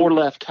 4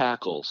 left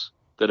tackles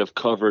that have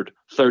covered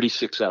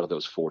 36 out of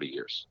those 40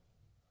 years.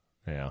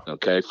 Yeah.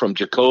 Okay. From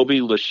Jacoby,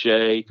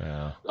 Lachey,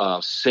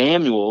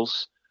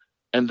 Samuels,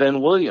 and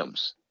then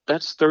Williams.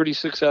 That's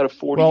 36 out of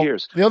 40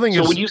 years. The other thing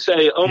so when you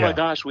say, my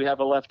gosh, we have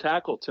a left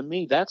tackle, to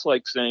me, that's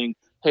like saying,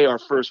 hey, our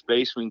first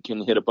baseman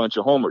can hit a bunch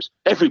of homers.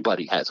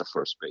 Everybody has a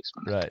first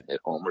baseman that can hit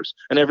homers,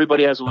 and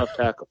everybody has a left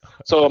tackle.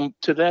 So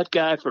to that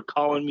guy for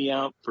calling me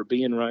out for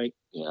being right,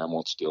 I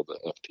won't steal the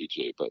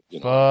FTG, but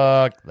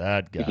fuck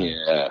that guy.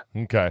 Yeah.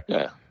 Okay.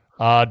 Yeah.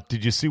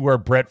 Did you see where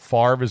Brett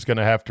Favre is going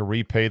to have to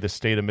repay the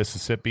state of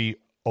Mississippi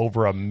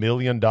over $1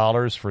 million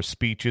for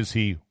speeches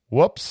he,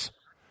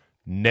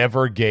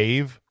 never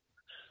gave?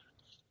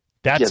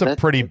 That's a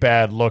pretty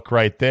bad look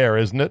right there,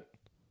 isn't it?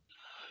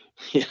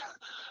 Yeah.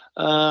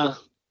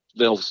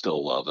 They'll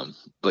still love him.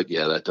 But,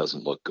 that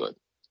doesn't look good.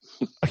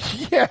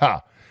 Yeah.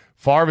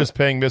 Favre is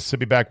paying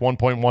Mississippi back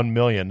 $1.1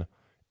 million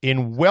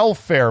in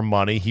welfare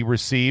money he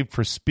received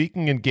for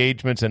speaking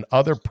engagements and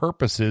other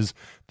purposes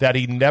that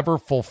he never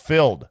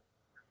fulfilled.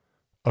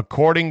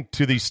 According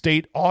to the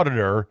state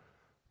auditor,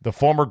 the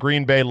former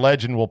Green Bay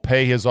legend will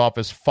pay his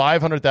office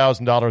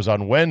 $500,000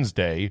 on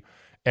Wednesday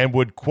and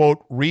would,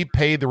 quote,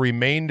 repay the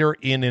remainder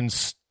in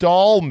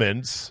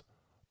installments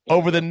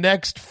over the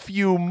next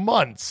few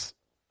months.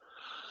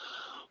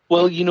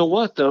 Well, you know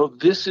what, though?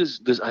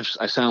 I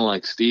sound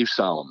like Steve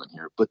Solomon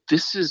here, but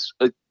this is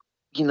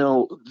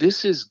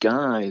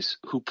guys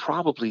who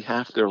probably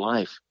half their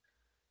life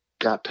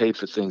got paid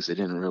for things they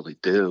didn't really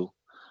do.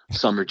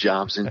 Summer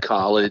jobs in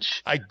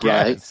college. I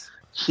guess.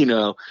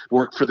 Right?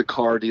 Work for the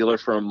car dealer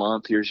for a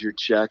month. Here's your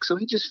check. So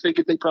he just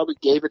figured they probably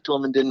gave it to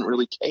him and didn't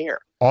really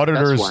care.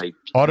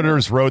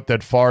 Auditors wrote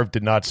that Favre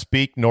did not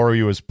speak, nor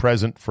he was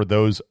present for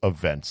those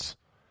events.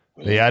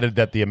 They added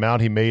that the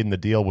amount he made in the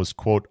deal was,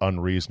 quote,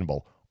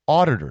 unreasonable.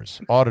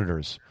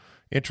 Auditors.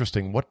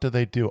 Interesting. What do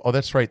they do? Oh,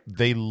 that's right.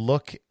 They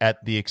look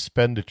at the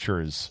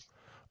expenditures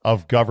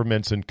of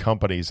governments and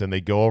companies, and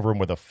they go over them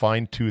with a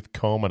fine-tooth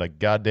comb and a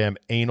goddamn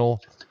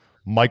anal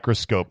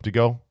microscope to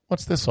go,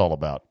 what's this all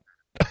about?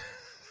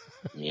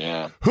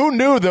 Yeah. Who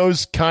knew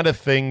those kind of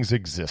things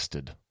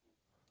existed?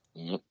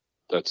 Yep.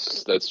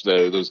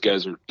 Those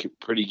guys are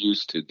pretty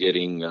used to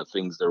getting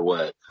things their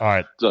way. All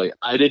right. So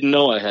I didn't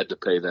know I had to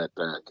pay that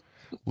back.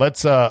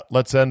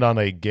 Let's end on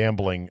a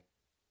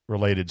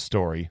gambling-related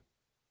story.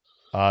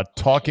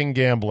 Talking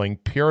gambling,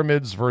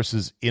 pyramids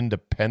versus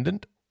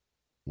independent.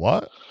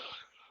 What?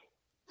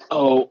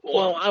 Oh,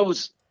 well, I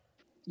was,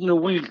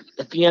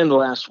 at the end of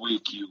last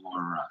week, you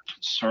were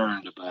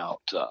concerned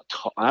about,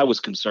 I was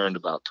concerned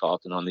about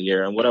talking on the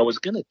air. And what I was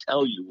going to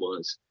tell you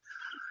was,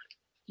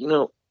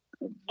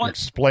 what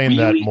explain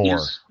really that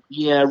more.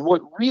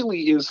 What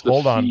really is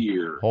the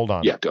fear. Hold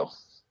on. Yeah, go.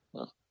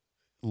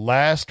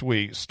 Last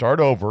week,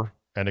 start over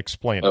and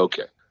explain it.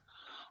 Okay.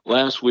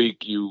 Last week,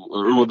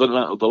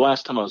 the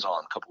last time I was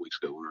on a couple weeks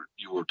ago,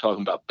 you were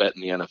talking about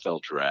betting the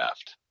NFL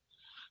draft.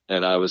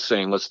 And I was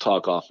saying, let's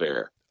talk off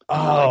air.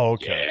 Oh,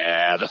 okay.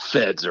 Yeah, the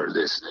feds are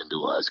listening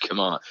to us.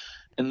 Come on.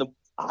 And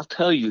I'll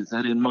tell you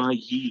that in my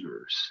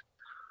years,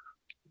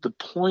 the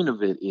point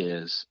of it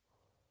is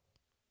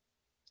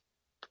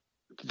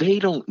they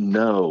don't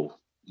know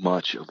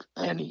much of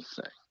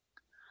anything.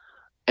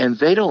 And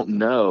they don't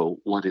know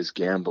what is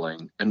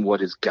gambling and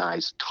what is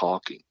guys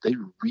talking. They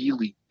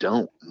really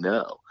don't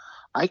know.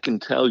 I can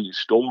tell you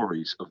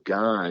stories of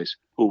guys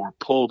who were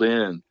pulled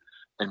in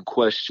and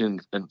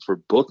questioned and for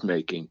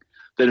bookmaking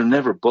that have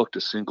never booked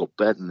a single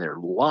bet in their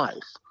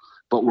life,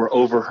 but were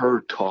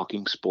overheard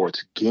talking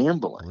sports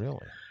gambling.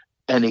 Really?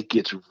 And it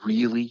gets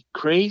really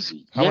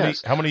crazy.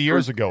 How many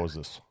years ago was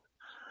this?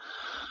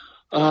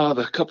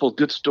 The couple of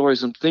good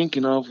stories I'm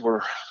thinking of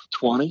were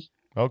 20.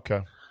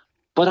 Okay.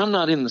 But I'm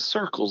not in the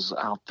circles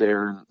out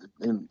there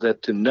and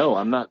that to know.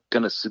 I'm not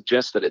going to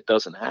suggest that it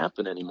doesn't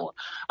happen anymore.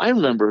 I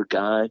remember a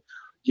guy,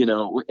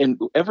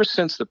 and ever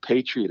since the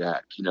Patriot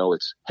Act,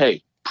 it's,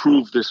 hey,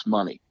 prove this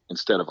money.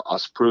 Instead of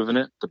us proving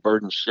it, the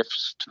burden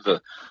shifts to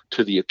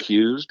the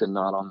accused and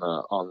not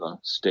on the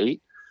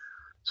state.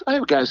 So I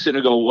have a guy sitting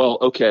there go, well,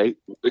 okay,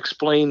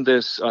 explain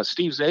this.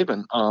 Steve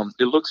Zabin,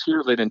 it looks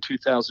here that in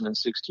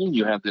 2016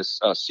 you have this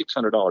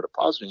 $600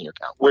 deposit in your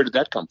account. Where did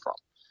that come from?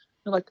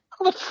 They're like,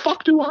 how the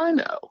fuck do I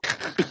know?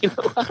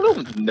 I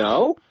don't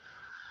know.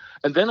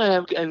 And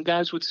then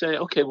guys would say,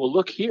 okay, well,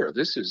 look here.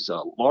 This is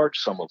a large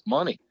sum of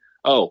money.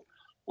 Oh,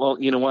 well,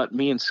 you know what?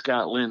 Me and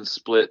Scott Lynn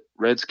split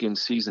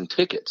Redskins season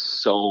tickets,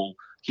 so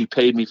he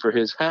paid me for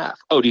his half.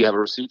 Oh, do you have a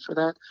receipt for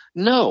that?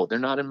 No, they're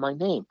not in my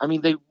name. I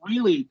mean, they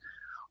really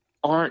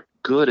aren't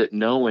good at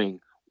knowing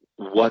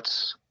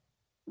what's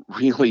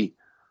really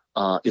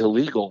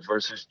illegal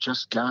versus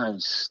just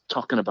guys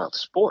talking about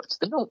sports.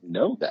 They don't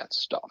know that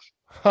stuff.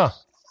 Huh.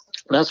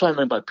 That's what I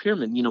meant by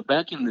pyramid.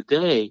 Back in the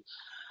day,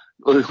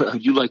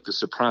 you like the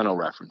Soprano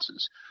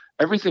references.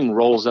 Everything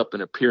rolls up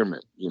in a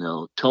pyramid.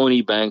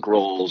 Tony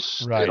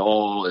bankrolls it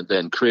all, and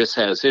then Chris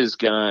has his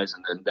guys,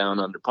 and then down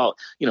under Paul.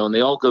 And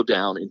they all go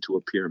down into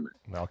a pyramid.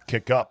 Now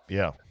kick up,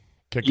 yeah.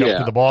 Kick up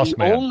to the boss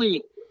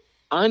man.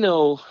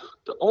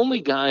 The only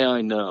guy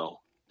I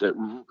know that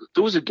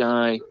there was a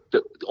guy,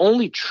 the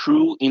only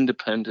true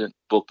independent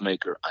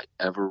bookmaker I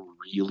ever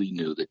really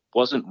knew that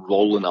wasn't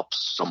rolling up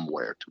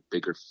somewhere to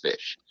bigger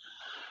fish.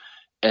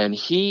 And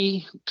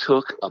he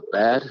took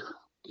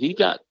he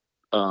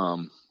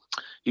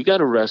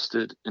got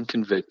arrested and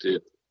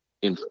convicted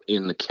in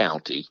the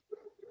county.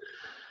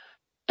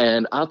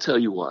 And I'll tell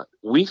you what,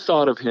 we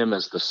thought of him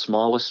as the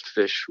smallest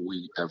fish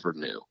we ever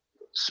knew.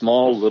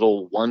 Small,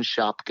 little,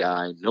 one-shop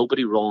guy,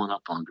 nobody rolling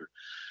up under.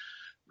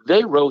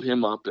 They wrote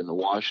him up in the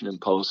Washington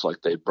Post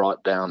like they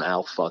brought down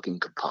Al fucking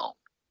Capone.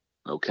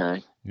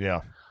 Okay?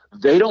 Yeah.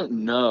 They don't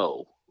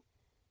know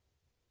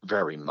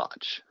very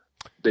much.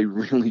 They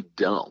really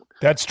don't.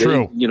 That's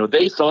true.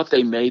 They thought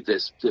they made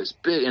this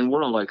big, and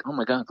we're all like, oh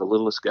my God, the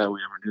littlest guy we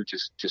ever knew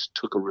just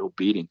took a real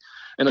beating.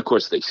 And of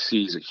course, they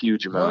seize a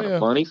huge amount of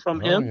money from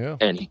him,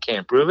 and he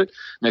can't prove it.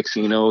 Next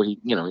thing you know, he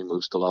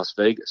moves to Las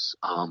Vegas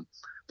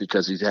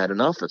because he's had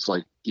enough. It's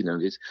like,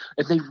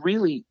 and they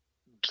really,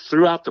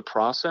 throughout the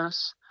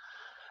process,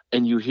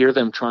 and you hear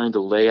them trying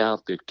to lay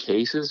out their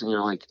cases, and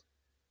you're like,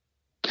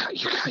 God,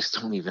 you guys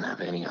don't even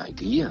have any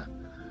idea.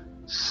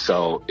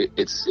 So it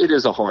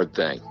is a hard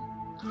thing.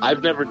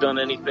 I've never done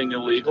anything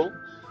illegal,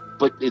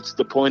 but it's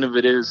the point of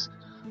it is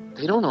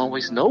they don't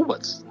always know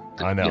what's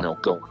going on.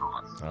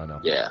 I know.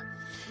 Yeah.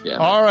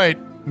 All right,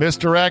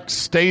 Mr. X,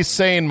 stay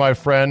sane, my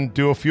friend.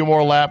 Do a few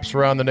more laps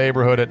around the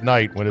neighborhood at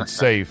night when it's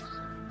safe,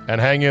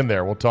 and hang in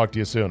there. We'll talk to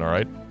you soon. All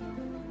right.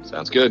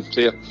 Sounds good.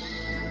 See ya.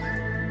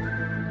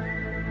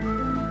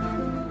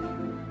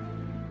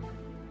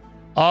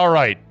 All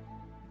right.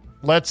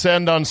 Let's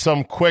end on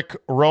some quick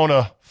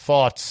Rona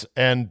thoughts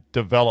and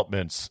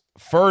developments.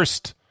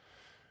 First,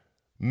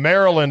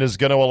 Maryland is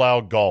going to allow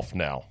golf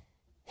now.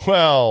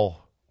 Well.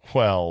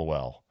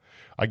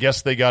 I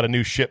guess they got a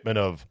new shipment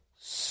of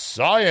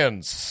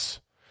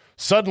science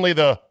Suddenly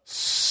the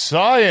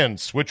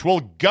science, which will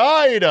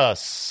guide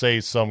us,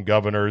 say some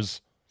governors,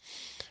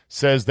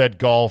 says that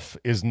golf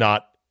is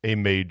not a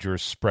major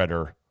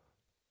spreader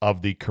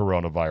of the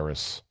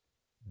coronavirus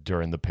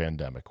during the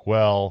pandemic.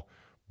 Well,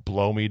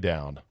 blow me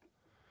down.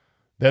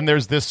 Then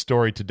there's this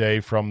story today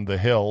from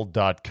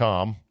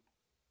thehill.com.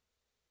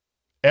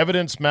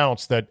 Evidence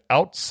mounts that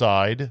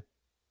outside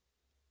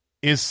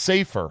is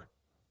safer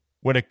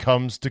when it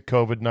comes to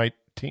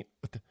COVID-19.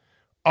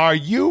 Are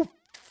you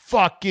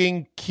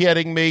fucking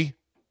kidding me?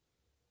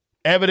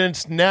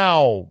 Evidence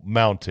now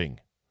mounting.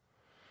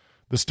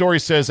 The story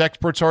says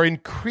experts are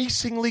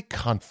increasingly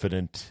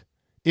confident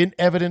in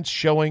evidence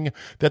showing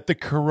that the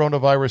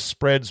coronavirus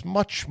spreads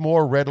much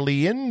more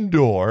readily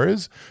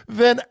indoors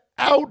than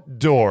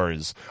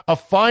outdoors, a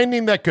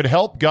finding that could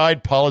help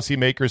guide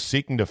policymakers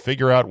seeking to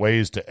figure out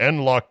ways to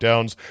end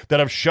lockdowns that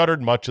have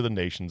shuttered much of the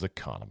nation's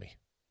economy.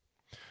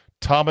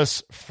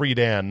 Thomas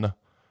Friedan,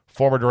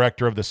 former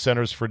director of the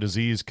Centers for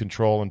Disease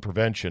Control and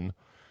Prevention,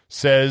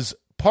 says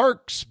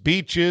parks,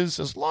 beaches,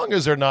 as long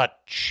as they're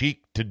not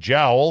cheek to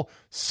jowl,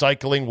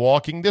 cycling,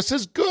 walking, this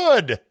is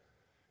good.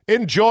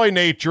 Enjoy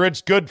nature.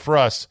 It's good for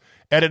us.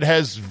 And it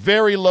has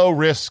very low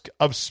risk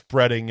of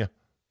spreading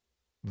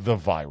the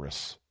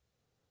virus.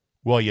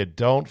 Well, you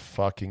don't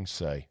fucking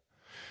say.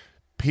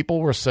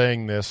 People were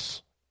saying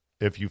this,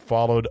 if you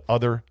followed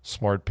other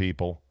smart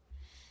people,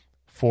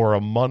 for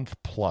a month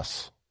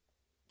plus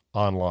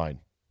online.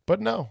 But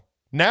no.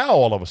 Now,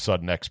 all of a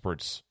sudden,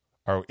 experts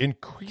are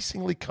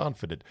increasingly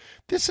confident.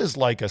 This is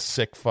like a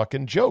sick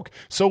fucking joke.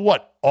 So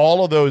what?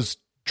 All of those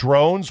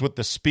drones with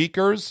the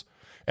speakers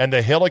and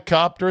the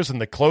helicopters and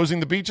the closing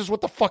the beaches,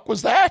 what the fuck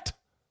was that?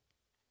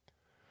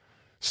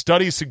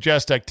 Studies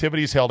suggest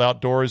activities held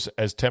outdoors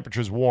as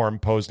temperatures warm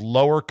pose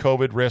lower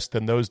COVID risk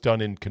than those done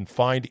in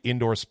confined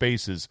indoor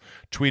spaces,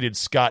 tweeted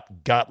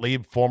Scott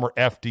Gottlieb, former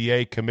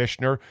FDA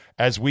commissioner.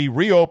 As we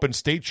reopen,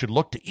 states should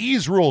look to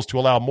ease rules to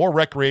allow more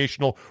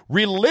recreational,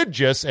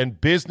 religious, and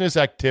business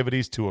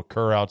activities to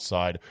occur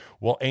outside.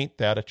 Well, ain't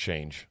that a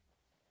change?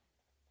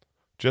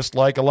 Just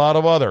like a lot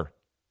of other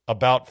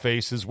about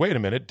faces. Wait a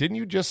minute, didn't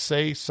you just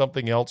say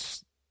something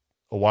else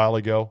a while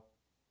ago?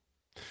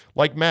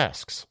 Like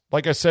masks.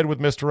 Like I said with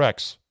Mr.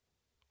 X,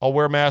 I'll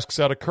wear masks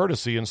out of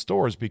courtesy in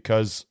stores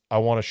because I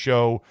want to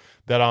show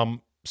that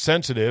I'm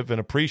sensitive and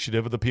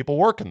appreciative of the people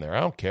working there.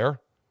 I don't care.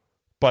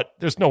 But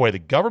there's no way the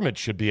government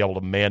should be able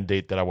to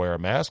mandate that I wear a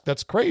mask.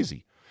 That's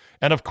crazy.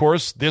 And, of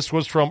course, this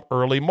was from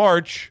early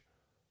March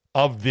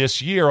of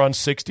this year on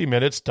 60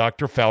 Minutes,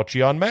 Dr.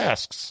 Fauci on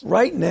masks.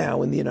 Right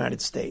now in the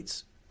United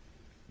States,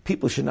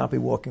 people should not be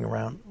walking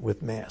around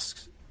with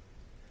masks.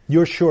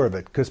 You're sure of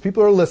it? Because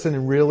people are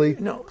listening really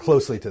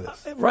closely to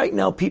this. Right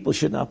now, people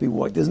should not be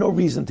walking. There's no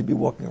reason to be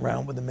walking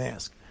around with a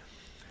mask.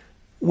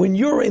 When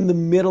you're in the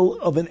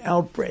middle of an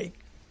outbreak,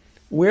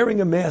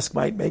 wearing a mask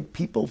might make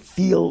people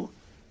feel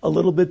a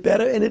little bit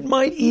better, and it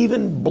might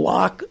even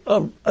block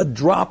a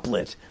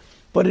droplet,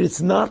 but it's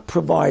not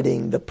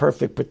providing the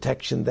perfect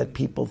protection that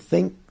people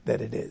think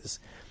that it is.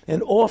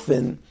 And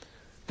often,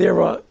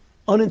 there are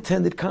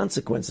unintended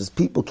consequences.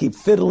 People keep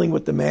fiddling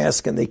with the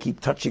mask, and they keep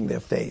touching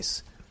their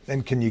face.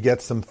 And can you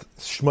get some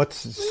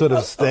schmutz sort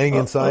of staying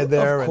inside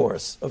there?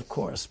 Of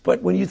course.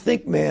 But when you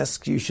think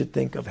masks, you should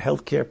think of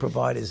healthcare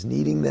providers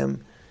needing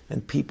them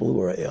and people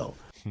who are ill.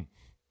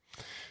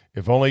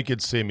 If only you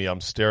could see me. I'm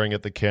staring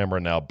at the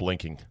camera now,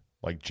 blinking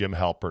like Jim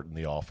Halpert in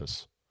The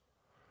Office.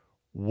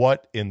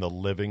 What in the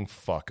living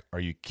fuck?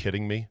 Are you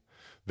kidding me?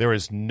 There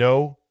is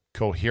no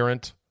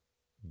coherent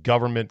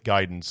government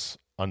guidance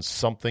on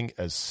something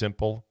as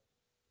simple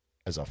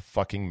as a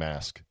fucking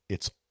mask.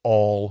 It's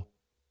all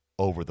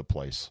over the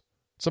place.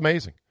 It's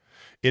amazing.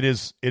 It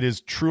is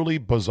truly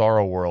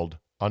bizarro world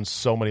on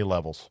so many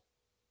levels.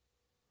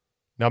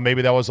 Now,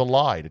 maybe that was a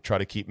lie to try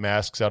to keep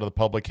masks out of the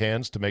public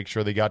hands to make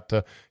sure they got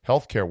to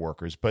healthcare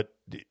workers, but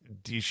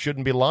you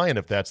shouldn't be lying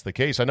if that's the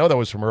case. I know that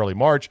was from early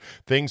March.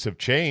 Things have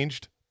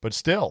changed, but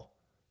still,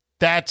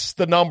 that's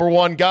the number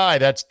one guy.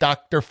 That's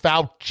Dr.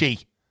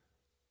 Fauci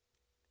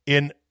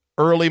in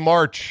early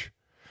March.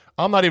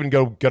 I'm not even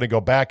going to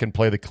go back and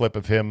play the clip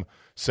of him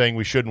saying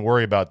we shouldn't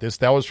worry about this.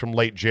 That was from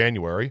late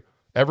January.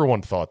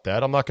 Everyone thought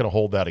that. I'm not going to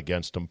hold that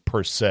against him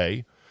per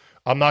se.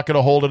 I'm not going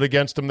to hold it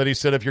against him that he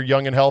said if you're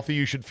young and healthy,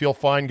 you should feel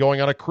fine going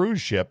on a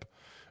cruise ship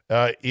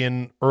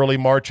in early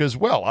March as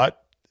well.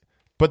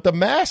 But the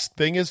mask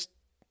thing is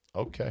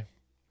okay.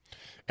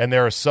 And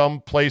there are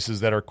some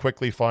places that are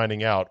quickly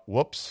finding out,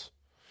 whoops.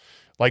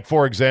 Like,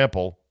 for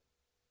example,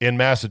 in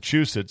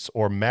Massachusetts,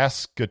 or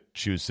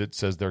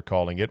Massachusetts, as they're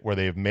calling it, where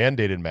they have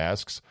mandated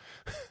masks,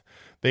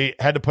 they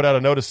had to put out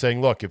a notice saying,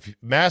 look, if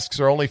masks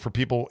are only for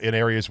people in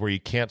areas where you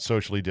can't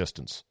socially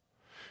distance.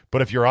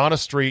 But if you're on a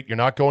street, you're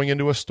not going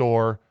into a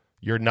store,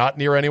 you're not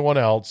near anyone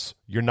else,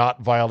 you're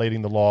not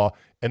violating the law.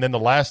 And then the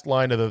last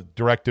line of the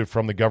directive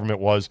from the government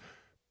was,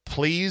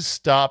 please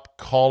stop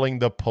calling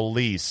the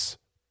police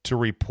to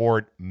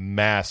report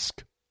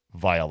mask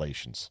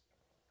violations.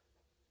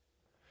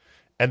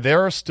 And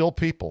there are still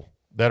people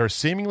that are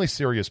seemingly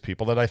serious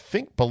people that I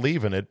think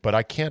believe in it, but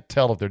I can't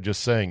tell if they're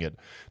just saying it,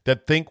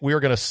 that think we are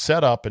going to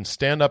set up and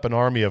stand up an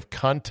army of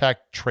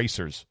contact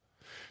tracers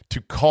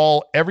to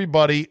call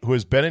everybody who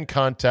has been in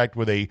contact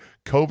with a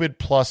COVID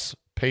plus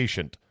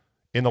patient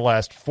in the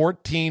last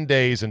 14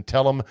 days and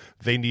tell them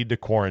they need to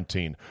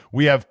quarantine.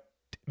 We have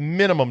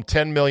minimum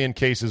 10 million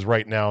cases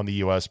right now in the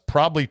U.S.,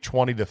 probably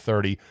 20 to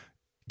 30.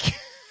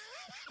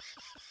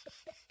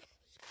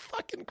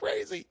 Fucking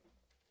crazy.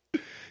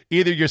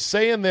 Either you're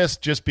saying this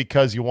just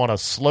because you want to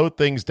slow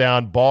things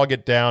down, bog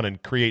it down,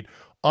 and create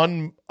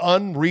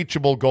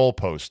unreachable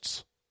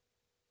goalposts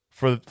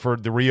for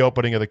the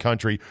reopening of the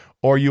country,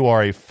 or you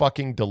are a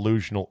fucking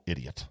delusional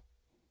idiot.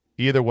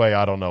 Either way,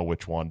 I don't know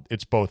which one.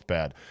 It's both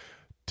bad.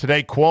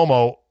 Today,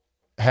 Cuomo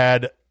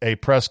had a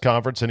press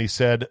conference, and he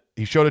showed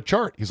a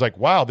chart. He's like,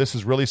 wow, this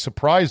has really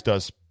surprised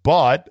us,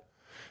 but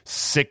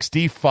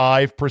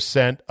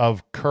 65%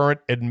 of current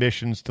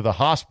admissions to the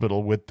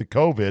hospital with the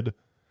COVID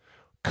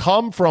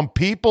come from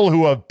people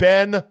who have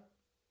been,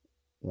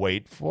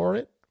 wait for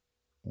it,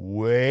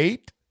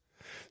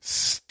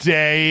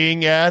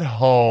 staying at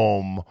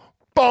home.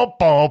 Bum,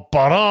 bum,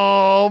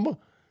 ba-dum.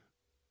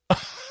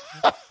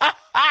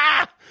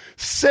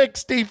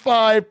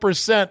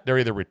 65%. They're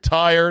either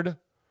retired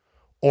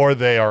or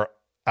they are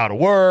out of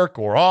work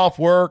or off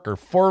work or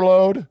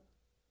furloughed.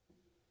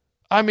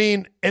 I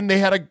mean, and they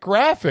had a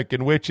graphic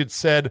in which it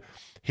said,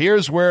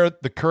 here's where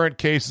the current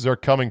cases are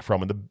coming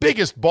from. And the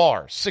biggest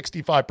bar,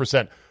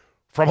 65%,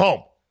 from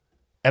home.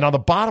 And on the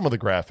bottom of the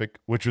graphic,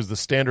 which was the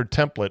standard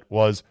template,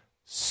 was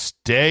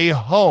stay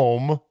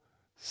home,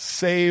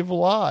 save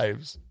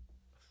lives.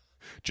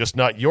 Just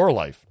not your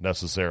life,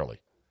 necessarily.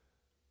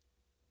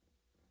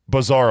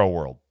 Bizarro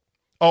world.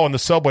 Oh, and the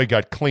subway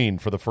got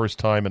cleaned for the first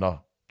time in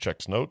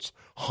checks notes,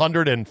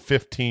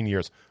 115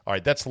 years. All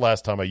right, that's the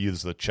last time I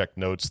used the check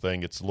notes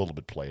thing. It's a little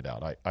bit played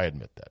out. I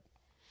admit that.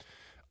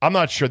 I'm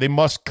not sure. They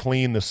must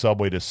clean the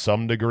subway to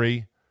some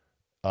degree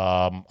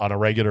on a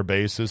regular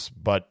basis,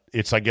 but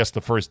it's, I guess, the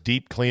first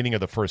deep cleaning or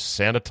the first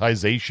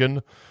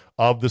sanitization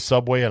of the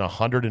subway in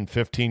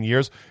 115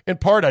 years. In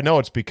part, I know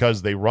it's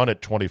because they run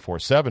it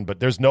 24/7, but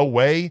there's no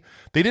way.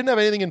 They didn't have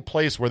anything in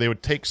place where they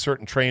would take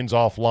certain trains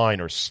offline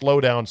or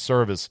slow down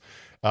service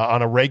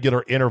on a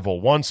regular interval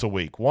once a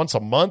week, once a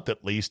month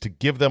at least, to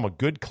give them a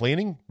good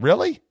cleaning?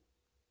 Really?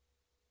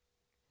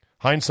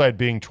 Hindsight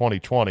being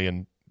 2020,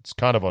 and it's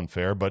kind of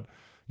unfair, but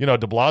de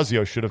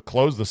Blasio should have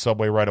closed the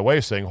subway right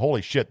away, saying,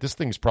 holy shit, this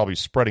thing's probably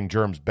spreading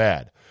germs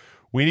bad.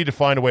 We need to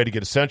find a way to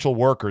get essential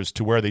workers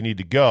to where they need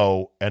to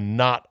go and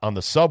not on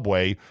the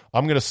subway.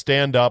 I'm going to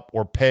stand up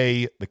or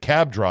pay the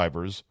cab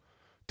drivers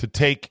to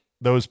take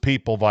those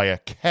people via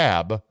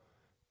cab,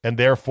 and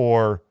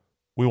therefore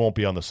we won't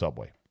be on the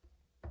subway.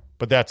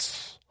 But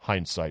that's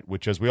hindsight,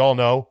 which, as we all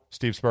know,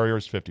 Steve Spurrier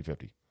is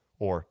 50-50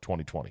 or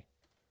 2020.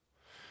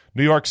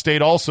 New York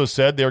State also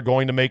said they're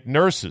going to make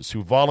nurses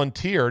who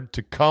volunteered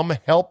to come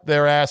help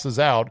their asses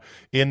out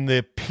in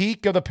the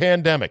peak of the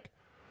pandemic.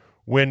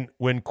 When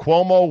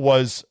Cuomo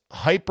was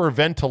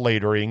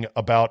hyperventilating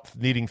about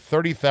needing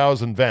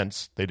 30,000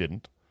 vents, they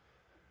didn't,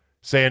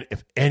 saying,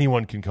 if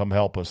anyone can come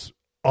help us,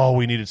 oh,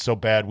 we need it so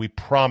bad, we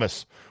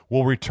promise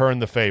we'll return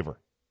the favor.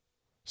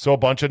 So a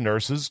bunch of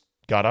nurses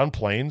got on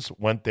planes,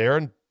 went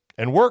there,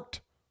 and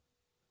worked.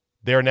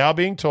 They're now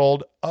being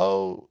told,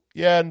 oh,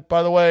 yeah, and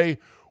by the way,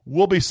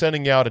 we'll be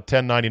sending you out a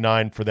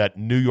 1099 for that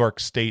New York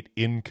State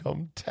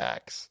income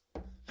tax.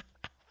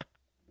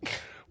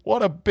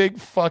 What a big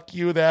fuck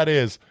you that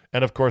is.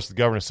 And, of course, the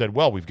governor said,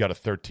 well, we've got a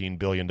 $13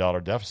 billion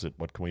deficit.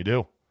 What can we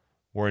do?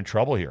 We're in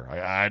trouble here.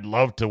 I'd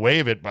love to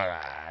waive it, but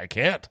I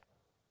can't.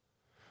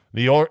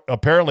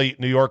 Apparently,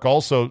 New York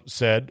also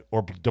said,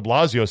 or de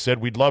Blasio said,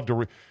 we'd love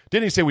to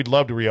didn't he say we'd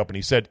love to reopen?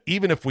 He said,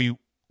 even if we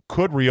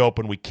could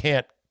reopen, we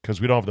can't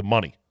because we don't have the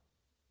money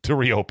to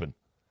reopen.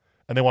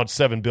 And they want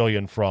 $7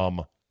 billion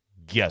from,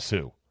 guess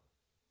who?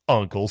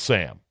 Uncle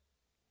Sam.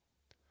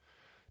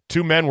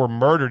 2 men were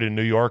murdered in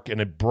New York in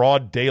a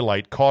broad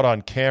daylight, caught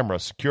on camera,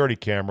 security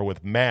camera,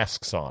 with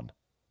masks on.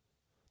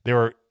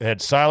 They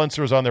had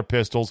silencers on their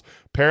pistols.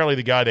 Apparently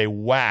the guy they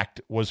whacked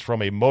was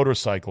from a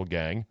motorcycle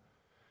gang.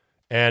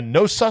 And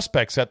no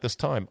suspects at this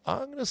time.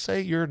 I'm going to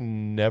say you're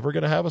never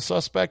going to have a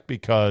suspect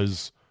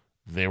because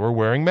they were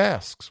wearing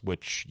masks,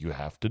 which you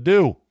have to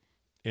do.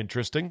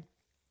 Interesting.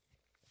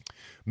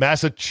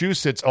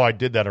 Massachusetts, I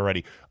did that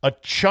already. A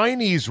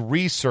Chinese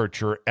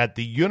researcher at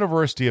the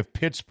University of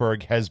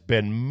Pittsburgh has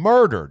been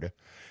murdered,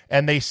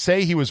 and they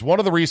say he was one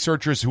of the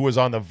researchers who was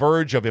on the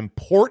verge of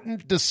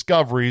important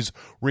discoveries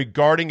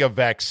regarding a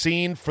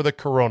vaccine for the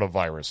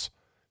coronavirus.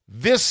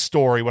 This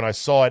story, when I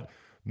saw it,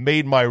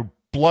 made my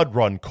blood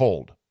run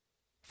cold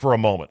for a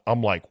moment.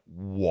 I'm like,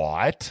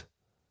 what?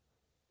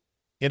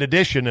 In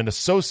addition, an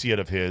associate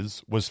of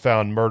his was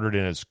found murdered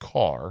in his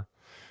car.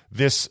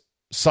 This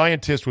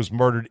scientist was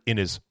murdered in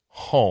his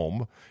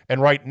home,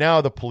 and right now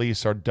the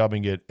police are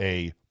dubbing it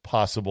a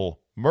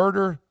possible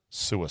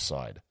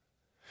murder-suicide.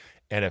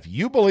 And if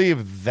you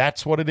believe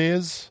that's what it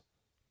is,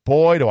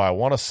 boy, do I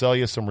want to sell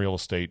you some real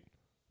estate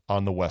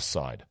on the west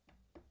side.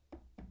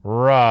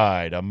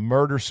 Right, a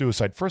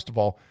murder-suicide. First of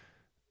all,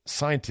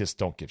 scientists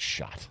don't get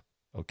shot,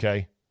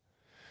 okay?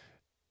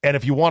 And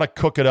if you want to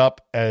cook it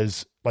up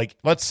as, like,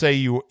 let's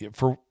say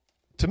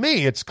to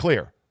me, it's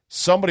clear.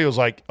 Somebody was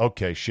like,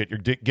 okay, shit, you're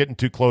getting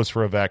too close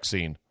for a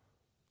vaccine.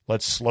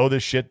 Let's slow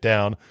this shit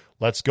down.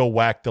 Let's go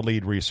whack the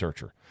lead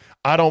researcher.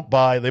 I don't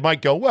buy, they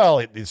might go,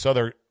 well, this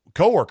other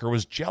coworker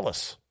was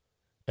jealous,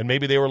 and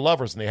maybe they were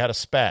lovers, and they had a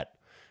spat,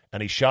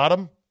 and he shot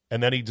him,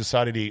 and then he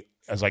decided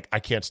I was like, I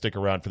can't stick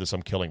around for this.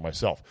 I'm killing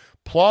myself.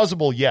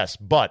 Plausible, yes,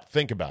 but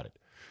think about it.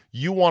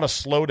 You want to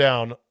slow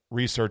down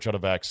research on a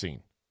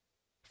vaccine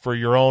for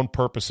your own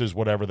purposes,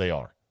 whatever they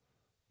are.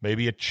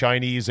 Maybe a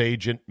Chinese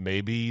agent,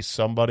 maybe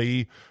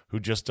somebody who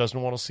just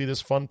doesn't want to see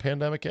this fun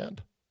pandemic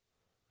end.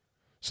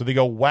 So they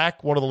go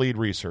whack one of the lead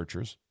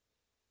researchers,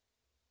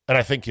 and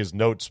I think his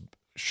notes,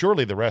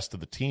 surely the rest of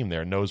the team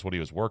there knows what he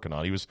was working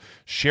on. He was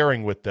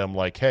sharing with them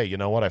like, hey, you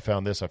know what? I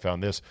found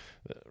this.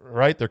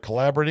 Right? They're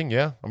collaborating,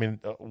 yeah? I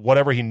mean,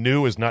 whatever he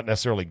knew is not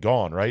necessarily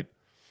gone, right?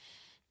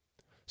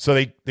 So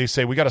they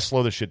say, we got to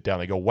slow this shit down.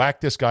 They go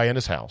whack this guy in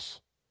his house.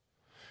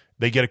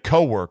 They get a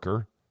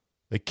coworker.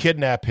 They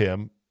kidnap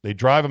him. They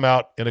drive him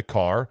out in a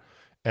car,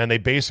 and they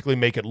basically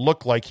make it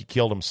look like he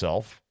killed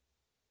himself.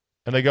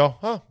 And they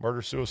go,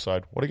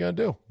 murder-suicide. What are you going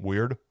to do?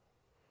 Weird.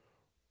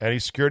 Any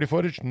security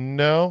footage?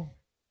 No.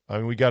 I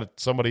mean, we got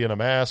somebody in a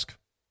mask.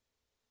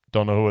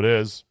 Don't know who it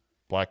is.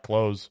 Black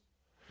clothes.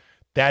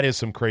 That is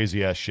some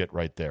crazy-ass shit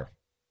right there.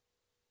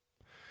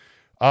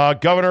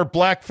 Governor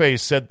Blackface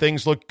said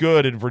things look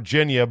good in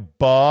Virginia,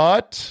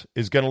 but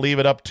is going to leave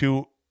it up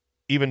to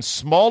even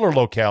smaller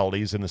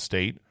localities in the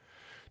state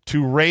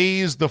to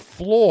raise the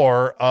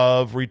floor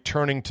of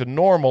returning to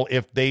normal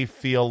if they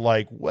feel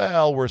like,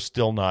 well, we're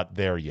still not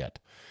there yet.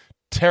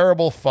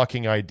 Terrible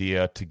fucking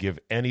idea to give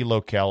any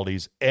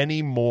localities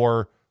any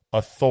more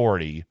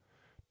authority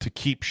to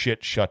keep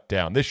shit shut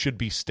down. This should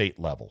be state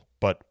level,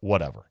 but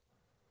whatever.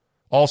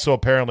 Also,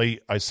 apparently,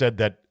 I said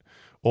that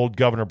old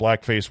Governor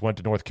Blackface went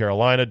to North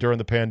Carolina during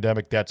the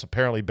pandemic. That's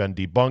apparently been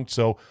debunked,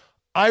 so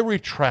I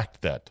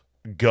retract that,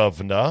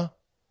 Governor.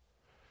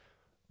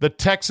 The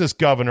Texas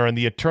governor and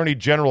the attorney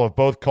general have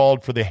both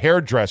called for the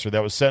hairdresser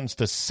that was sentenced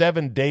to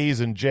 7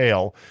 days in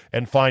jail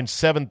and fined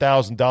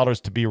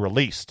 $7,000 to be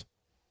released.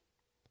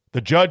 The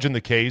judge in the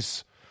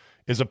case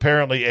is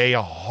apparently a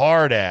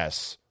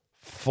hard-ass,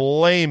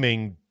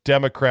 flaming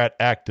Democrat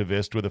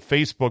activist with a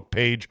Facebook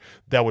page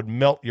that would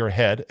melt your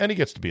head, and he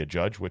gets to be a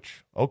judge,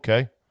 which,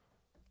 okay,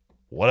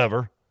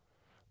 whatever.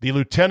 The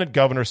lieutenant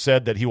governor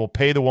said that he will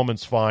pay the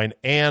woman's fine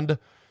and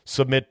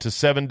submit to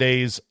 7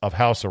 days of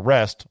house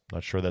arrest.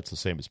 Not sure that's the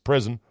same as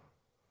prison.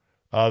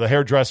 The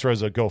hairdresser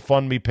has a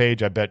GoFundMe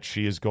page. I bet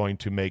she is going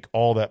to make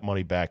all that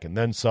money back and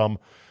then some.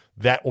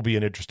 That will be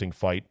an interesting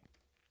fight.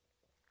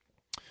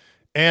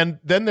 And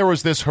then there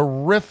was this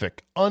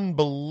horrific,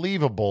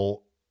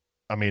 unbelievable,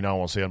 I mean, I don't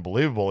want to say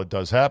unbelievable, it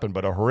does happen,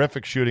 but a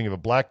horrific shooting of a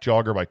black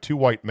jogger by two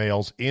white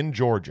males in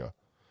Georgia.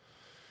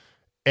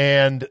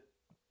 And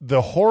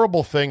the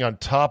horrible thing on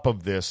top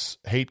of this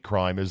hate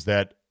crime is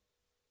that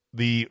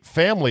the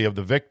family of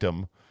the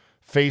victim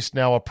faced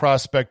now a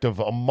prospect of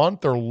a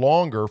month or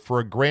longer for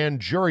a grand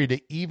jury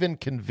to even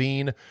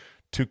convene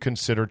to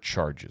consider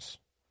charges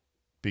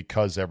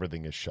because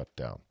everything is shut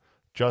down.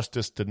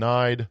 Justice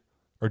denied,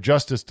 or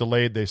justice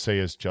delayed, they say,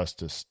 is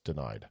justice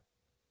denied.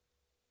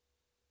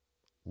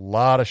 A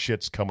lot of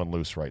shit's coming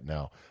loose right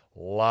now. A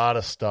lot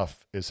of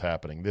stuff is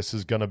happening. This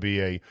is going to be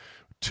a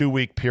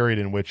 2-week period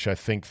in which I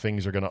think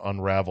things are going to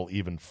unravel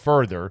even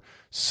further,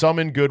 some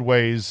in good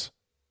ways,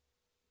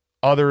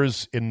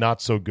 others in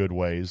not-so-good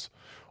ways.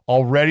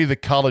 Already the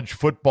college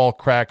football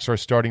cracks are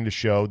starting to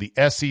show. The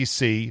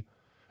SEC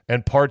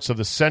and parts of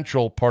the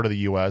central part of the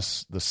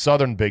U.S., the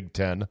Southern Big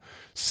Ten,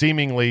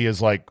 seemingly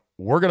is like,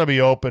 we're going to be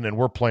open and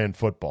we're playing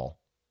football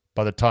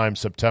by the time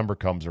September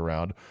comes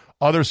around.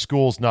 Other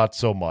schools, not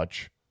so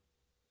much.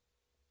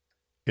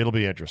 It'll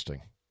be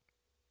interesting.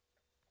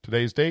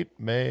 Today's date,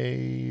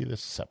 May the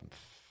 7th.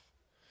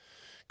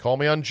 Call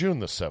me on June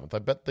the 7th. I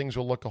bet things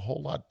will look a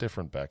whole lot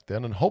different back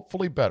then, and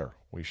hopefully better.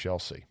 We shall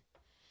see.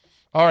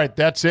 All right,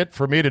 that's it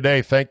for me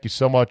today. Thank you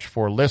so much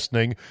for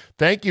listening.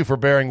 Thank you for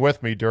bearing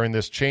with me during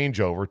this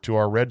changeover to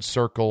our Red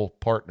Circle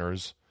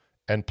partners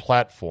and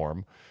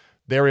platform.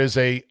 There is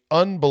a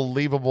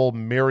unbelievable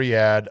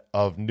myriad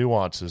of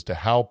nuances to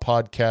how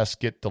podcasts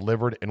get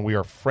delivered, and we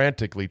are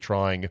frantically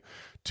trying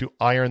to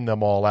iron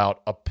them all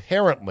out.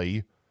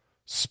 Apparently,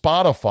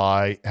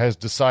 Spotify has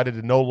decided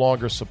to no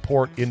longer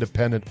support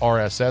independent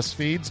RSS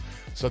feeds,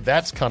 so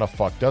that's kind of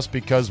fucked us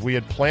because we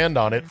had planned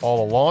on it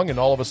all along, and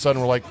all of a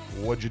sudden we're like,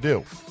 what'd you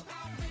do?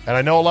 And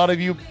I know a lot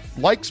of you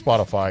like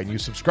Spotify, and you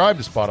subscribe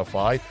to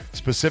Spotify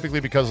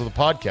specifically because of the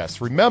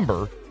podcast.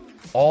 Remember,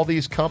 all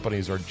these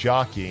companies are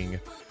jockeying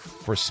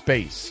for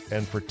space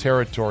and for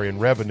territory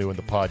and revenue in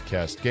the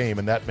podcast game,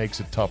 and that makes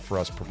it tough for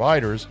us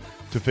providers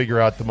to figure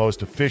out the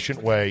most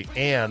efficient way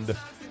and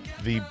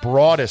the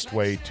broadest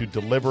way to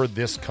deliver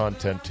this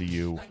content to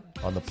you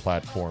on the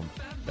platform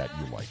that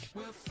you like.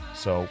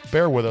 So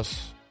bear with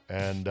us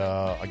And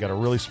I got a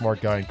really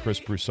smart guy in Chris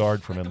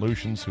Broussard from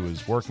Inlutions who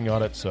is working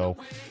on it, so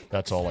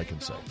that's all I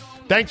can say.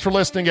 Thanks for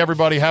listening,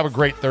 everybody. Have a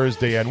great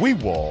Thursday, and we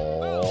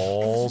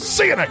will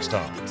see you next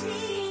time.